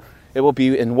episode number it will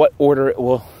be, in what order it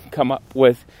will come up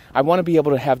with. I want to be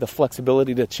able to have the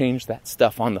flexibility to change that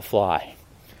stuff on the fly.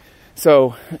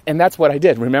 So, and that's what I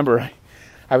did. Remember,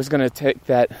 I was going to take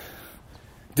that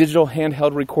digital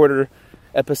handheld recorder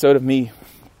episode of me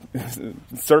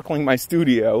circling my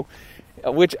studio,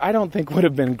 which I don't think would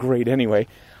have been great anyway.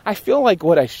 I feel like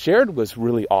what I shared was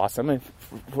really awesome, and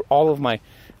for all of my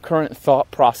current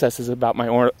thought processes about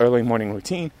my early morning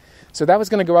routine. So that was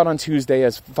going to go out on Tuesday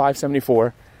as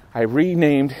 574. I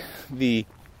renamed the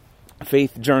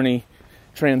faith journey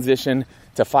transition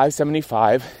to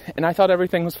 575, and I thought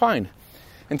everything was fine.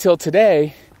 Until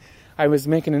today, I was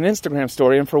making an Instagram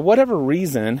story, and for whatever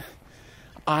reason,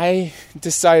 I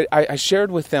decided, I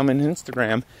shared with them on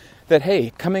Instagram that,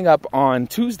 hey, coming up on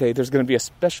Tuesday, there's going to be a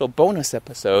special bonus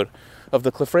episode of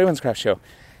the Cliff Ravenscraft Show.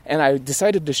 And I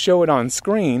decided to show it on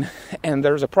screen, and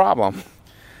there's a problem.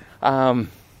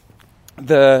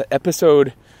 The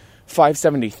episode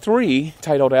 573,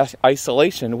 titled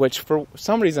Isolation, which for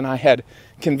some reason I had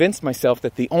convinced myself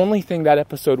that the only thing that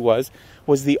episode was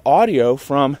the audio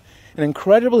from an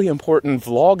incredibly important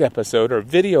vlog episode or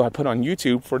video I put on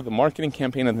YouTube for the marketing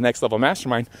campaign of the Next Level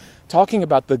Mastermind, talking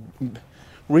about the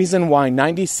reason why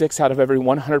 96 out of every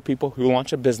 100 people who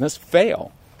launch a business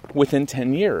fail within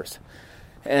 10 years.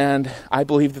 And I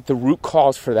believe that the root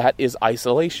cause for that is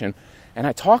isolation. And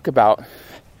I talk about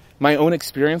my own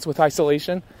experience with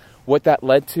isolation, what that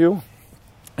led to,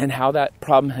 and how that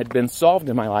problem had been solved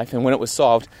in my life. And when it was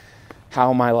solved,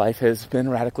 how my life has been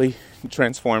radically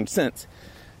transformed since.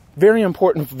 Very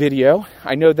important video.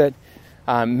 I know that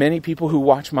many people who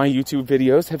watch my YouTube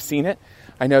videos have seen it.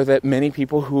 I know that many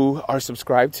people who are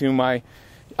subscribed to my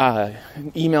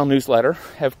email newsletter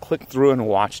have clicked through and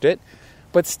watched it.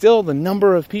 But still, the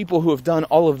number of people who have done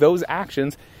all of those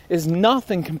actions is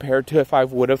nothing compared to if I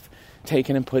would have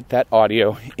taken and put that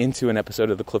audio into an episode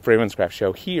of the Cliff Ravenscraft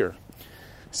Show here.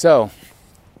 So,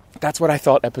 that's what I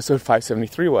thought episode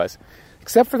 573 was.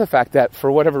 Except for the fact that,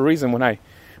 for whatever reason, when I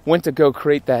went to go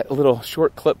create that little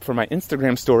short clip for my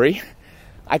Instagram story,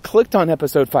 I clicked on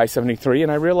episode 573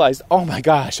 and I realized, oh my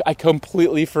gosh, I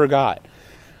completely forgot.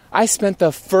 I spent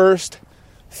the first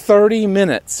 30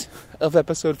 minutes of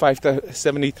episode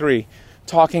 573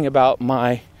 talking about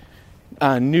my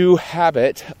new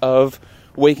habit of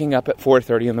waking up at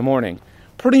 4:30 in the morning.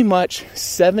 Pretty much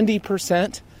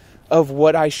 70% of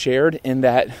what I shared in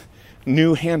that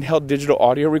new handheld digital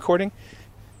audio recording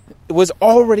was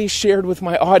already shared with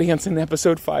my audience in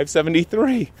episode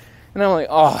 573. And I'm like,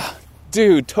 oh,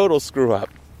 dude, total screw up.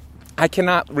 I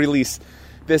cannot release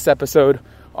this episode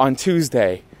on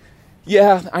Tuesday.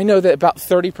 Yeah, I know that about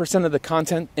 30% of the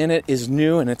content in it is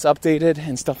new and it's updated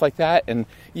and stuff like that. And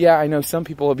yeah, I know some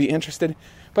people will be interested,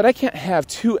 but I can't have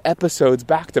 2 episodes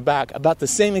back to back about the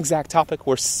same exact topic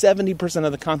where 70%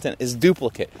 of the content is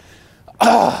duplicate.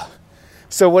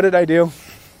 So what did I do?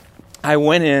 I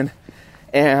went in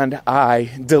and I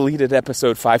deleted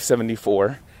episode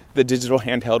 574, the digital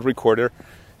handheld recorder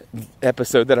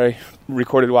episode that I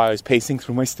recorded while I was pacing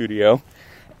through my studio.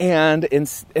 And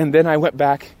then I went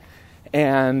back.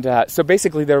 And so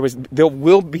basically there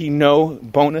will be no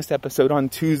bonus episode on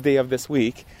Tuesday of this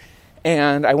week.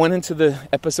 And I went into the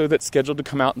episode that's scheduled to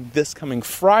come out this coming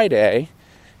Friday,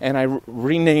 and I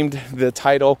renamed the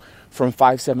title from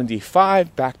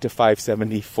 575 back to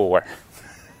 574.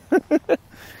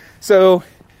 So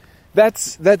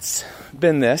that's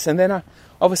been this. And then all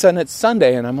of a sudden it's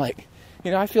Sunday, and I'm like,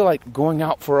 I feel like going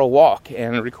out for a walk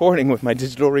and recording with my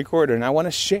digital recorder, and I want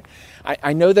to share.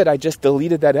 I know that I just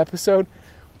deleted that episode,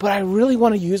 but I really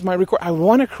want to use my record. I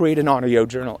want to create an audio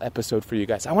journal episode for you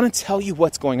guys. I want to tell you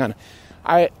what's going on.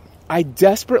 I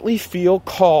desperately feel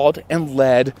called and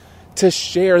led to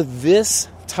share this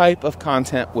type of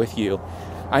content with you.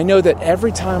 I know that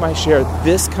every time I share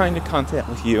this kind of content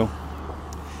with you,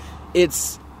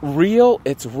 it's real,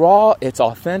 it's raw, it's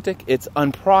authentic, it's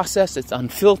unprocessed, it's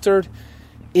unfiltered.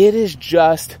 It is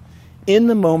just in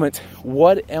the moment,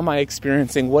 what am I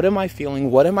experiencing? What am I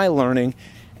feeling? What am I learning?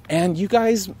 And you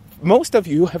guys, most of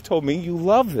you have told me you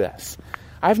love this.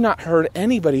 I've not heard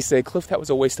anybody say, Cliff, that was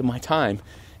a waste of my time,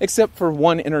 except for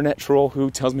one internet troll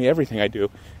who tells me everything I do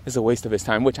is a waste of his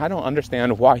time, which I don't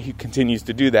understand why he continues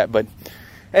to do that. But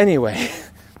anyway,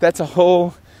 that's a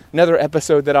whole another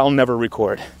episode that I'll never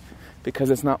record because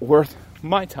it's not worth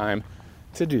my time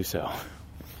to do so.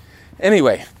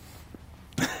 Anyway,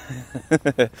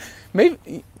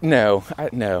 maybe, no.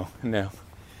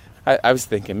 I was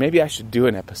thinking maybe I should do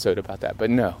an episode about that, but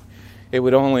no. it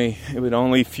would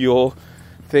only fuel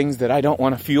things that I don't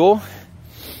want to fuel.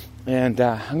 And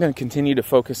I'm going to continue to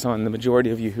focus on the majority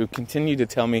of you who continue to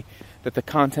tell me that the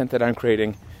content that I'm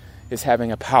creating is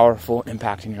having a powerful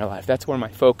impact in your life. That's where my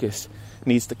focus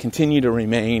needs to continue to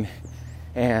remain.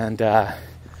 And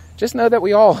just know that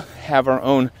we all have our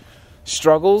own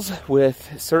struggles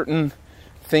with certain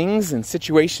things and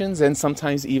situations, and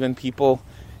sometimes even people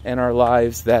in our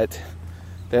lives that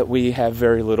we have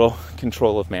very little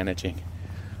control of managing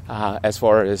as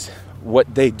far as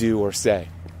what they do or say.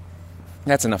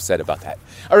 That's enough said about that.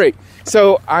 All right,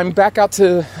 so I'm back out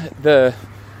to the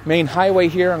main highway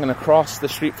here. I'm going to cross the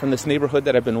street from this neighborhood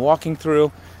that I've been walking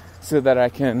through so that I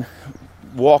can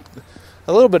walk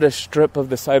a little bit of strip of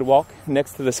the sidewalk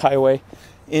next to this highway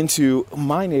into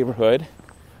my neighborhood.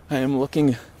 I am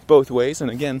looking both ways, and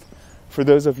again, for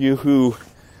those of you who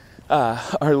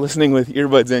are listening with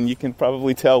earbuds in, you can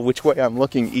probably tell which way I'm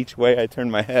looking each way I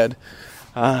turn my head.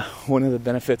 One of the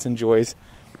benefits and joys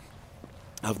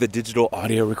of the digital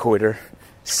audio recorder,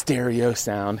 stereo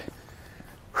sound.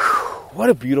 Whew, what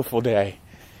a beautiful day.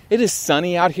 It is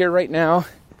sunny out here right now.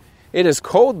 It is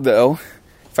cold though.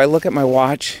 If I look at my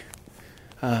watch,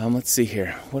 let's see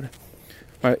here.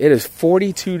 It is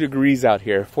 42 degrees out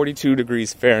here, 42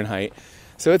 degrees Fahrenheit.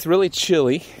 So it's really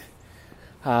chilly,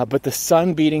 but the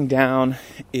sun beating down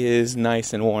is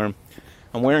nice and warm.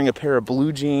 I'm wearing a pair of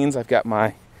blue jeans. I've got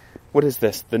my, what is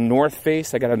this? The North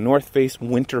Face. I got a North Face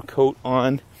winter coat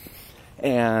on,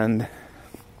 and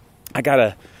I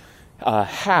got a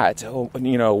hat,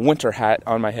 winter hat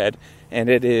on my head, and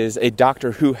it is a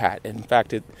Doctor Who hat. In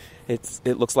fact, it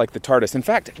looks like the TARDIS. In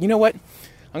fact, you know what?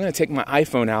 I'm going to take my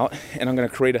iPhone out and I'm going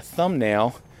to create a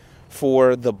thumbnail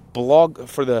for the blog,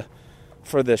 for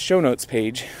the show notes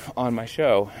page on my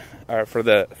show, or for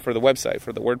the website,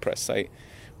 for the WordPress site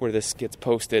where this gets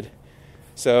posted.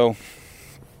 So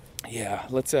yeah,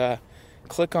 let's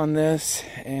click on this,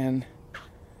 and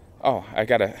I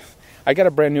got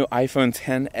a brand new iPhone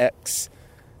XS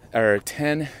or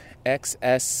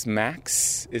 10XS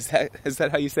Max. Is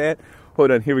that how you say it?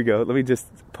 Hold on, here we go. Let me just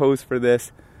pose for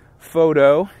this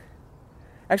photo.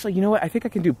 Actually, you know what? I think I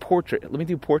can do portrait. Let me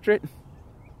do portrait.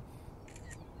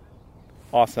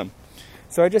 Awesome.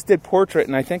 So I just did portrait,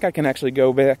 and I think I can actually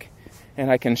go back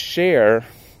and I can share.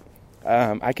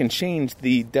 I can change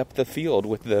the depth of field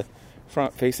with the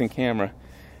front-facing camera.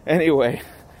 Anyway,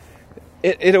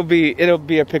 it'll be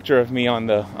a picture of me on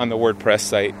the WordPress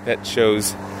site that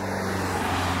shows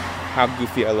how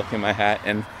goofy I look in my hat.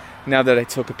 And now that I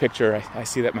took a picture, I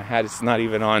see that my hat is not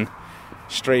even on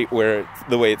straight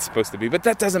the way it's supposed to be. But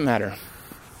that doesn't matter.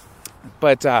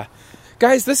 But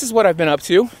guys, this is what I've been up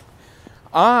to.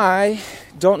 I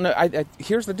don't know.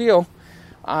 Here's the deal.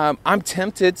 I'm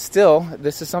tempted still.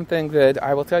 This is something that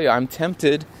I will tell you. I'm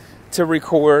tempted to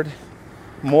record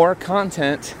more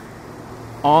content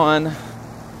on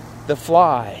the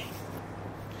fly.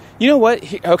 You know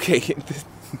what? Okay.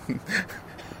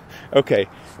 Okay.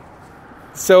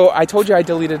 So I told you I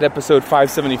deleted episode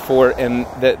 574, and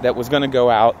that was going to go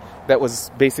out. That was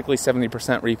basically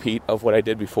 70% repeat of what I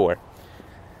did before.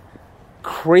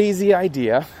 Crazy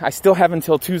idea. I still have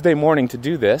until Tuesday morning to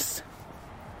do this.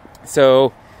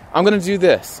 So I'm going to do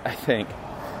this, I think.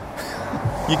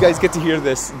 You guys get to hear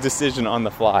this decision on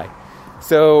the fly.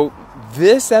 So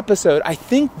this episode, I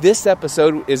think this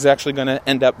episode is actually going to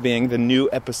end up being the new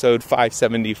episode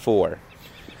 574.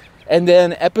 And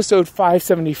then episode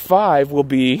 575 will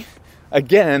be,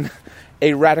 again,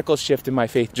 a radical shift in my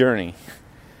faith journey.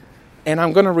 And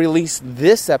I'm going to release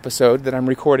this episode that I'm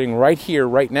recording right here,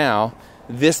 right now,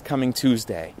 this coming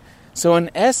Tuesday. So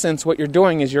in essence, what you're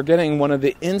doing is you're getting one of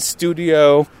the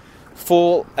in-studio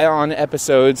full-on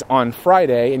episodes on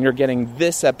Friday, and you're getting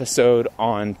this episode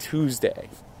on Tuesday.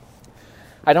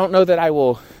 I don't know that I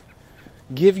will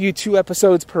give you 2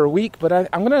 episodes per week, but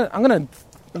I'm gonna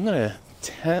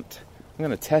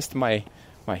test my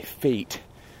fate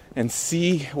and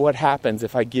see what happens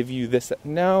if I give you this.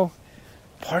 No,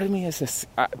 part of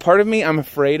me I'm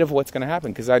afraid of what's going to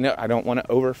happen, because I know I don't want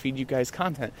to overfeed you guys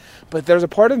content. But there's a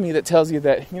part of me that tells you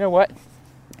that, you know what?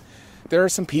 There are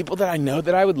some people that I know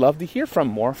that I would love to hear from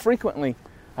more frequently.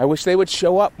 I wish they would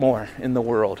show up more in the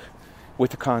world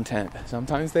with the content.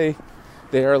 Sometimes they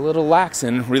are a little lax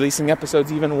in releasing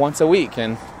episodes even once a week.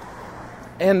 And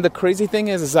the crazy thing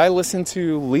is I listen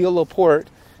to Leo Laporte.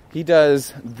 He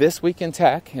does This Week in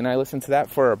Tech, and I listen to that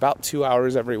for about 2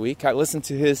 hours every week. I listen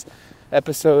to his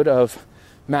episode of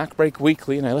Mac Break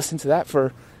Weekly, and I listen to that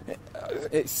for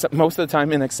most of the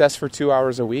time in excess for 2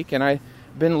 hours a week. And I've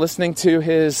been listening to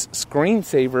his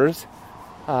screensavers,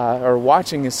 or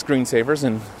watching his screensavers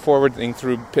and forwarding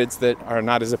through pids that are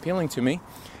not as appealing to me.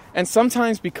 And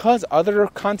sometimes because other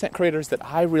content creators that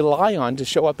I rely on to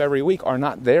show up every week are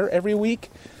not there every week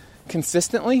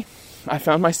consistently, I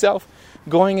found myself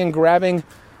going and grabbing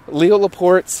Leo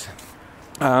Laporte's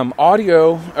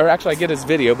audio, or actually I get his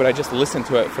video, but I just listen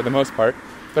to it for the most part.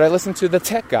 But I listen to The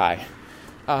Tech Guy,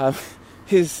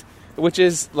 which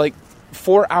is like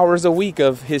 4 hours a week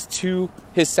of his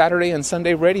Saturday and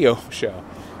Sunday radio show.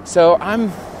 So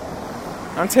I'm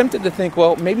tempted to think,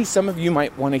 well, maybe some of you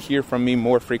might want to hear from me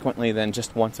more frequently than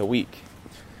just once a week.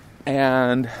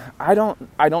 And I don't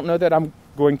know that I'm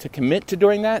going to commit to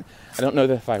doing that. I don't know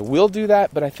that if I will do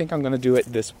that, but I think I'm going to do it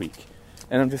this week.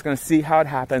 And I'm just going to see how it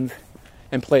happens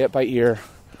and play it by ear.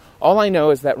 All I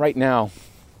know is that right now,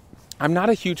 I'm not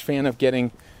a huge fan of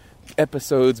getting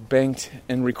episodes banked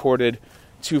and recorded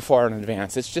too far in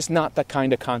advance. It's just not the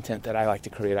kind of content that I like to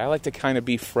create. I like to kind of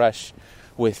be fresh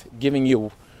with giving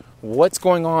you what's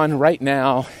going on right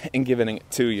now and giving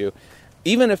it to you.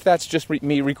 Even if that's just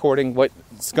me recording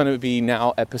what's going to be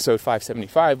now episode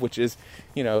 575, which is,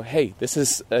 hey, this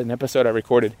is an episode I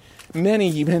recorded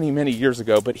many, many, many years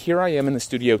ago. But here I am in the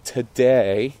studio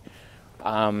today,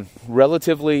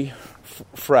 relatively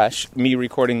fresh, me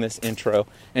recording this intro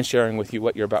and sharing with you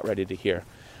what you're about ready to hear.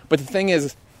 But the thing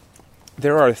is,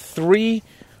 there are 3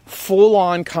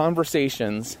 full-on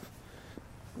conversations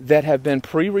that have been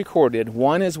pre-recorded.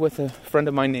 One is with a friend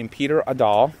of mine named Peter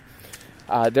Adal.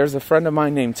 There's a friend of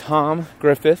mine named Tom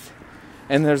Griffith,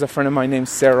 and there's a friend of mine named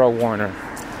Sarah Warner.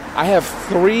 I have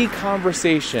 3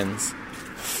 conversations,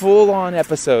 full-on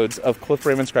episodes of Cliff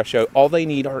Ravenscraft Show. All they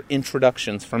need are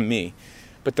introductions from me,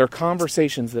 but they're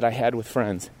conversations that I had with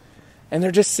friends. And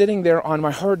they're just sitting there on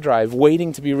my hard drive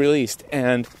waiting to be released.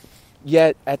 And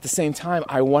yet, at the same time,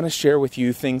 I want to share with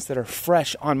you things that are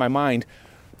fresh on my mind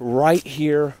right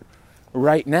here,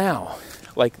 right now,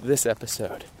 like this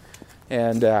episode.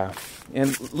 And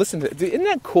listen, isn't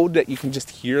that cool that you can just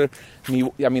hear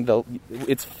me? I mean,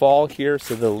 it's fall here,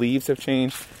 so the leaves have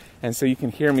changed, and so you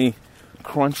can hear me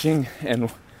crunching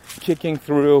and kicking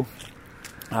through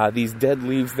these dead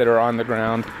leaves that are on the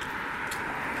ground.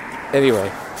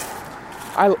 Anyway,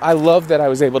 I love that I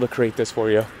was able to create this for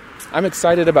you. I'm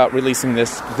excited about releasing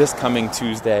this coming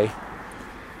Tuesday.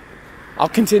 I'll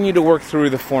continue to work through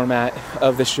the format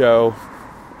of the show,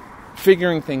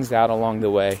 figuring things out along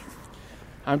the way.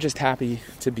 I'm just happy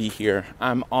to be here.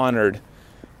 I'm honored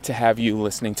to have you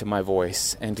listening to my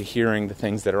voice and to hearing the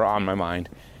things that are on my mind.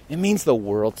 It means the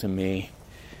world to me.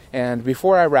 And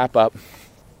before I wrap up,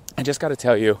 I just got to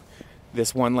tell you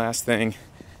this one last thing,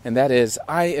 and that is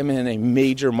I am in a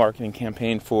major marketing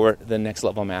campaign for the Next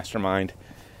Level Mastermind.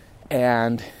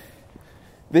 And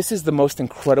this is the most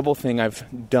incredible thing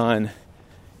I've done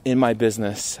in my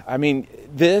business. I mean,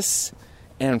 this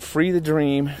and Free the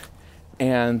Dream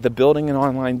and the Building an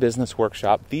Online Business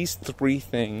Workshop, these 3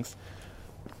 things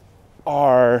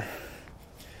are,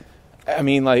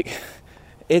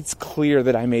 it's clear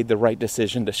that I made the right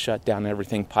decision to shut down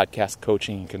everything podcast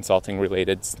coaching and consulting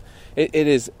related. It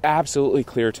is absolutely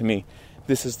clear to me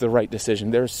this is the right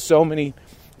decision. There's so many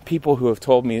people who have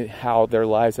told me how their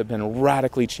lives have been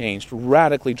radically changed,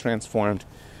 radically transformed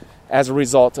as a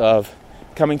result of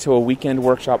coming to a weekend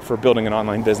workshop for building an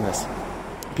online business.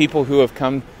 People who have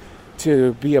come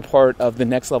to be a part of the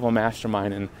Next Level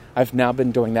Mastermind, and I've now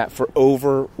been doing that for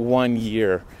over 1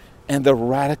 year, and the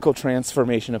radical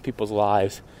transformation of people's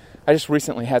lives. I just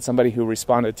recently had somebody who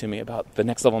responded to me about the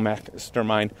Next Level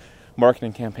Mastermind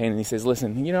marketing campaign, and he says,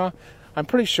 listen, I'm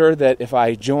pretty sure that if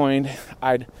I joined,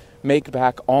 I'd make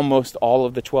back almost all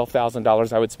of the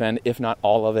 $12,000 I would spend, if not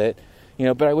all of it,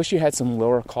 but I wish you had some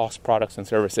lower cost products and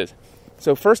services.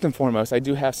 So first and foremost, I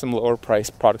do have some lower price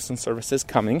products and services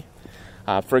coming.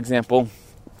 For example,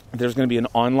 there's going to be an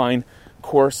online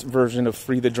course version of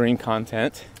Free the Dream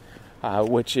content,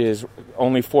 which is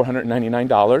only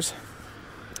 $499.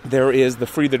 There is the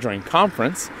Free the Dream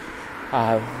conference,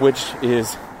 which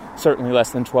is certainly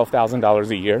less than $12,000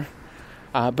 a year.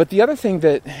 But the other thing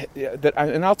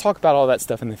and I'll talk about all that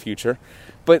stuff in the future,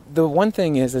 but the one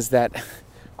thing is that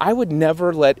I would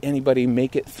never let anybody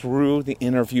make it through the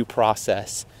interview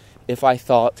process if I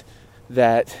thought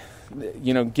that,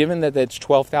 given that it's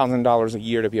 $12,000 a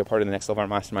year to be a part of the Next Level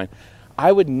Mastermind,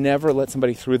 I would never let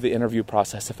somebody through the interview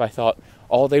process if I thought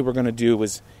all they were going to do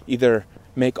was either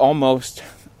make almost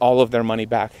all of their money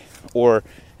back or,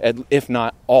 if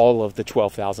not, all of the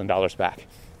 $12,000 back.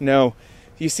 No,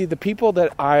 you see, the people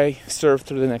that I serve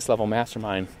through the Next Level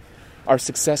Mastermind are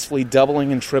successfully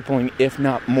doubling and tripling, if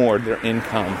not more, their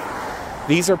income.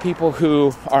 These are people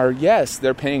who are, yes,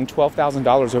 they're paying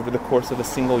 $12,000 over the course of a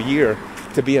single year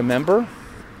to be a member,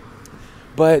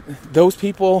 but those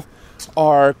people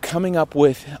are coming up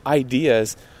with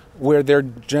ideas where they're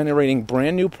generating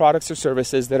brand new products or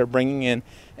services that are bringing in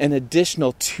an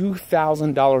additional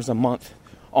 $2,000 a month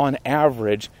on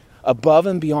average above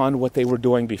and beyond what they were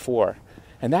doing before.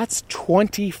 And that's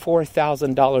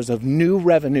 $24,000 of new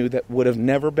revenue that would have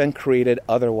never been created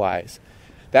otherwise.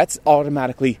 That's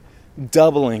automatically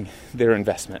doubling their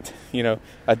investment, a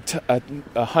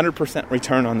 100%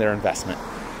 return on their investment.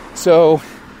 So,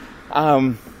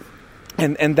 and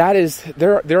that is,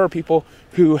 there are people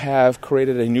who have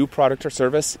created a new product or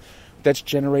service that's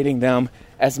generating them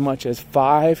as much as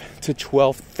 $5,000 to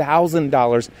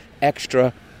 $12,000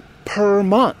 extra per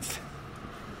month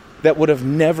that would have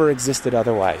never existed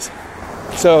otherwise.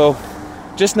 So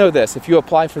just know this, if you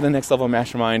apply for the Next Level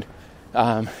Mastermind,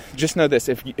 just know this,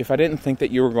 if I didn't think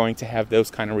that you were going to have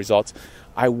those kind of results,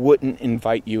 I wouldn't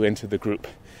invite you into the group.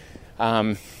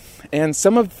 And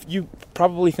some of you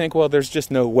probably think, well, there's just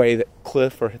no way that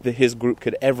Cliff or his group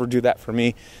could ever do that for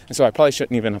me, and so I probably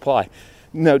shouldn't even apply.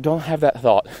 No, don't have that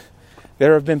thought.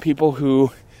 There have been people who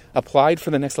applied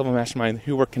for the Next Level Mastermind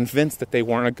who were convinced that they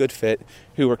weren't a good fit,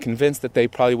 who were convinced that they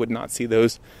probably would not see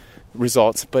those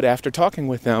results. But after talking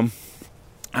with them,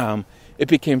 it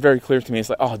became very clear to me. It's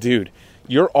like, oh, dude,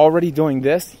 you're already doing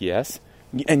this? Yes.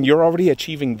 And you're already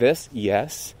achieving this?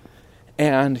 Yes.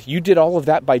 And you did all of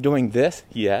that by doing this?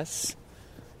 Yes.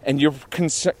 And you're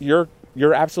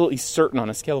absolutely certain on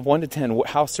a scale of 1 to 10,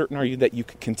 how certain are you that you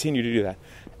could continue to do that?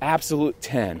 Absolute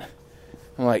 10.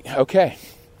 I'm like, okay.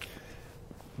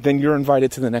 Then you're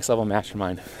invited to the Next Level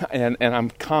Mastermind. And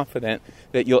I'm confident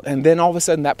that and then all of a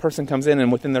sudden that person comes in,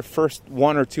 and within their first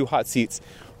 1 or 2 hot seats,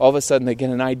 all of a sudden they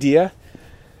get an idea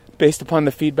based upon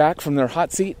the feedback from their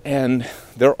hot seat, and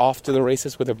they're off to the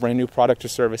races with a brand new product or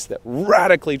service that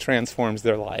radically transforms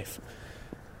their life.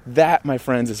 That, my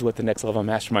friends, is what the Next Level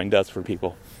Mastermind does for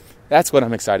people. That's what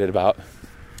I'm excited about.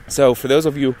 So for those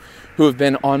of you who have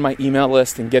been on my email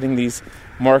list and getting these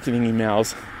marketing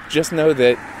emails, just know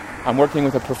that I'm working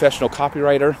with a professional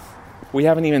copywriter. We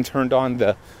haven't even turned on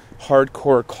the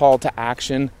hardcore call to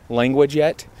action language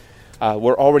yet.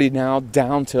 We're already now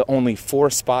down to only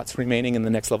 4 spots remaining in the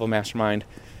Next Level Mastermind.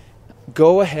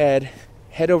 Go ahead,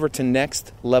 head over to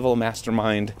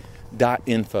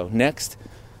nextlevelmastermind.info,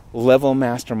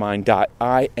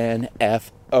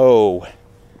 nextlevelmastermind.info,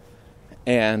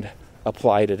 and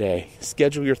apply today.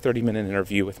 Schedule your 30-minute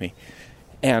interview with me,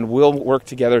 and we'll work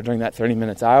together during that 30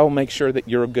 minutes. I'll make sure that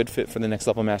you're a good fit for the Next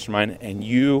Level Mastermind, and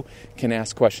you can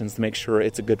ask questions to make sure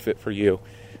it's a good fit for you.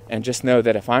 And just know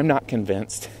that if I'm not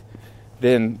convinced,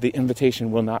 then the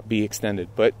invitation will not be extended.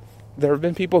 But there have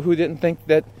been people who didn't think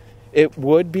that it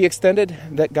would be extended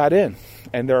that got in.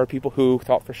 And there are people who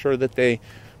thought for sure that they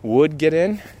would get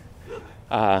in.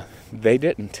 They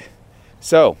didn't.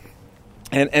 So,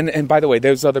 and by the way,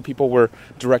 those other people were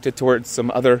directed towards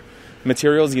some other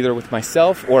materials, either with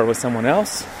myself or with someone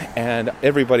else. And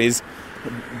everybody's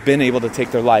been able to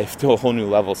take their life to a whole new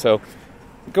level. So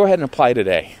go ahead and apply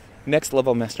today.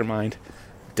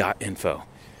 nextlevelmastermind.info.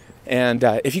 And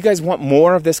if you guys want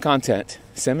more of this content,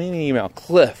 send me an email,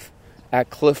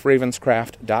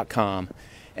 cliff@cliffravenscraft.com,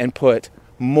 and put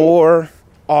more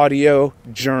audio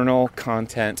journal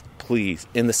content, please,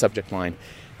 in the subject line.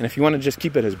 And if you want to just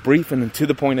keep it as brief and to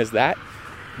the point as that,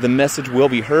 the message will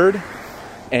be heard.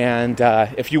 And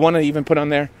if you want to even put on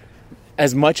there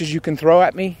as much as you can throw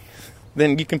at me,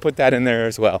 then you can put that in there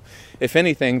as well. If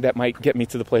anything, that might get me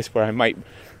to the place where I might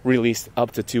release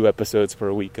up to 2 episodes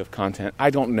per week of content.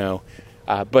 I don't know.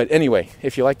 But anyway,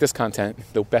 if you like this content,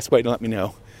 the best way to let me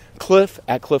know,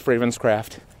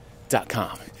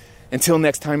 cliff@cliffravenscraft.com. Until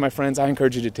next time, my friends, I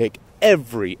encourage you to take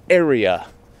every area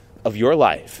of your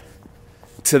life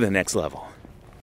to the next level.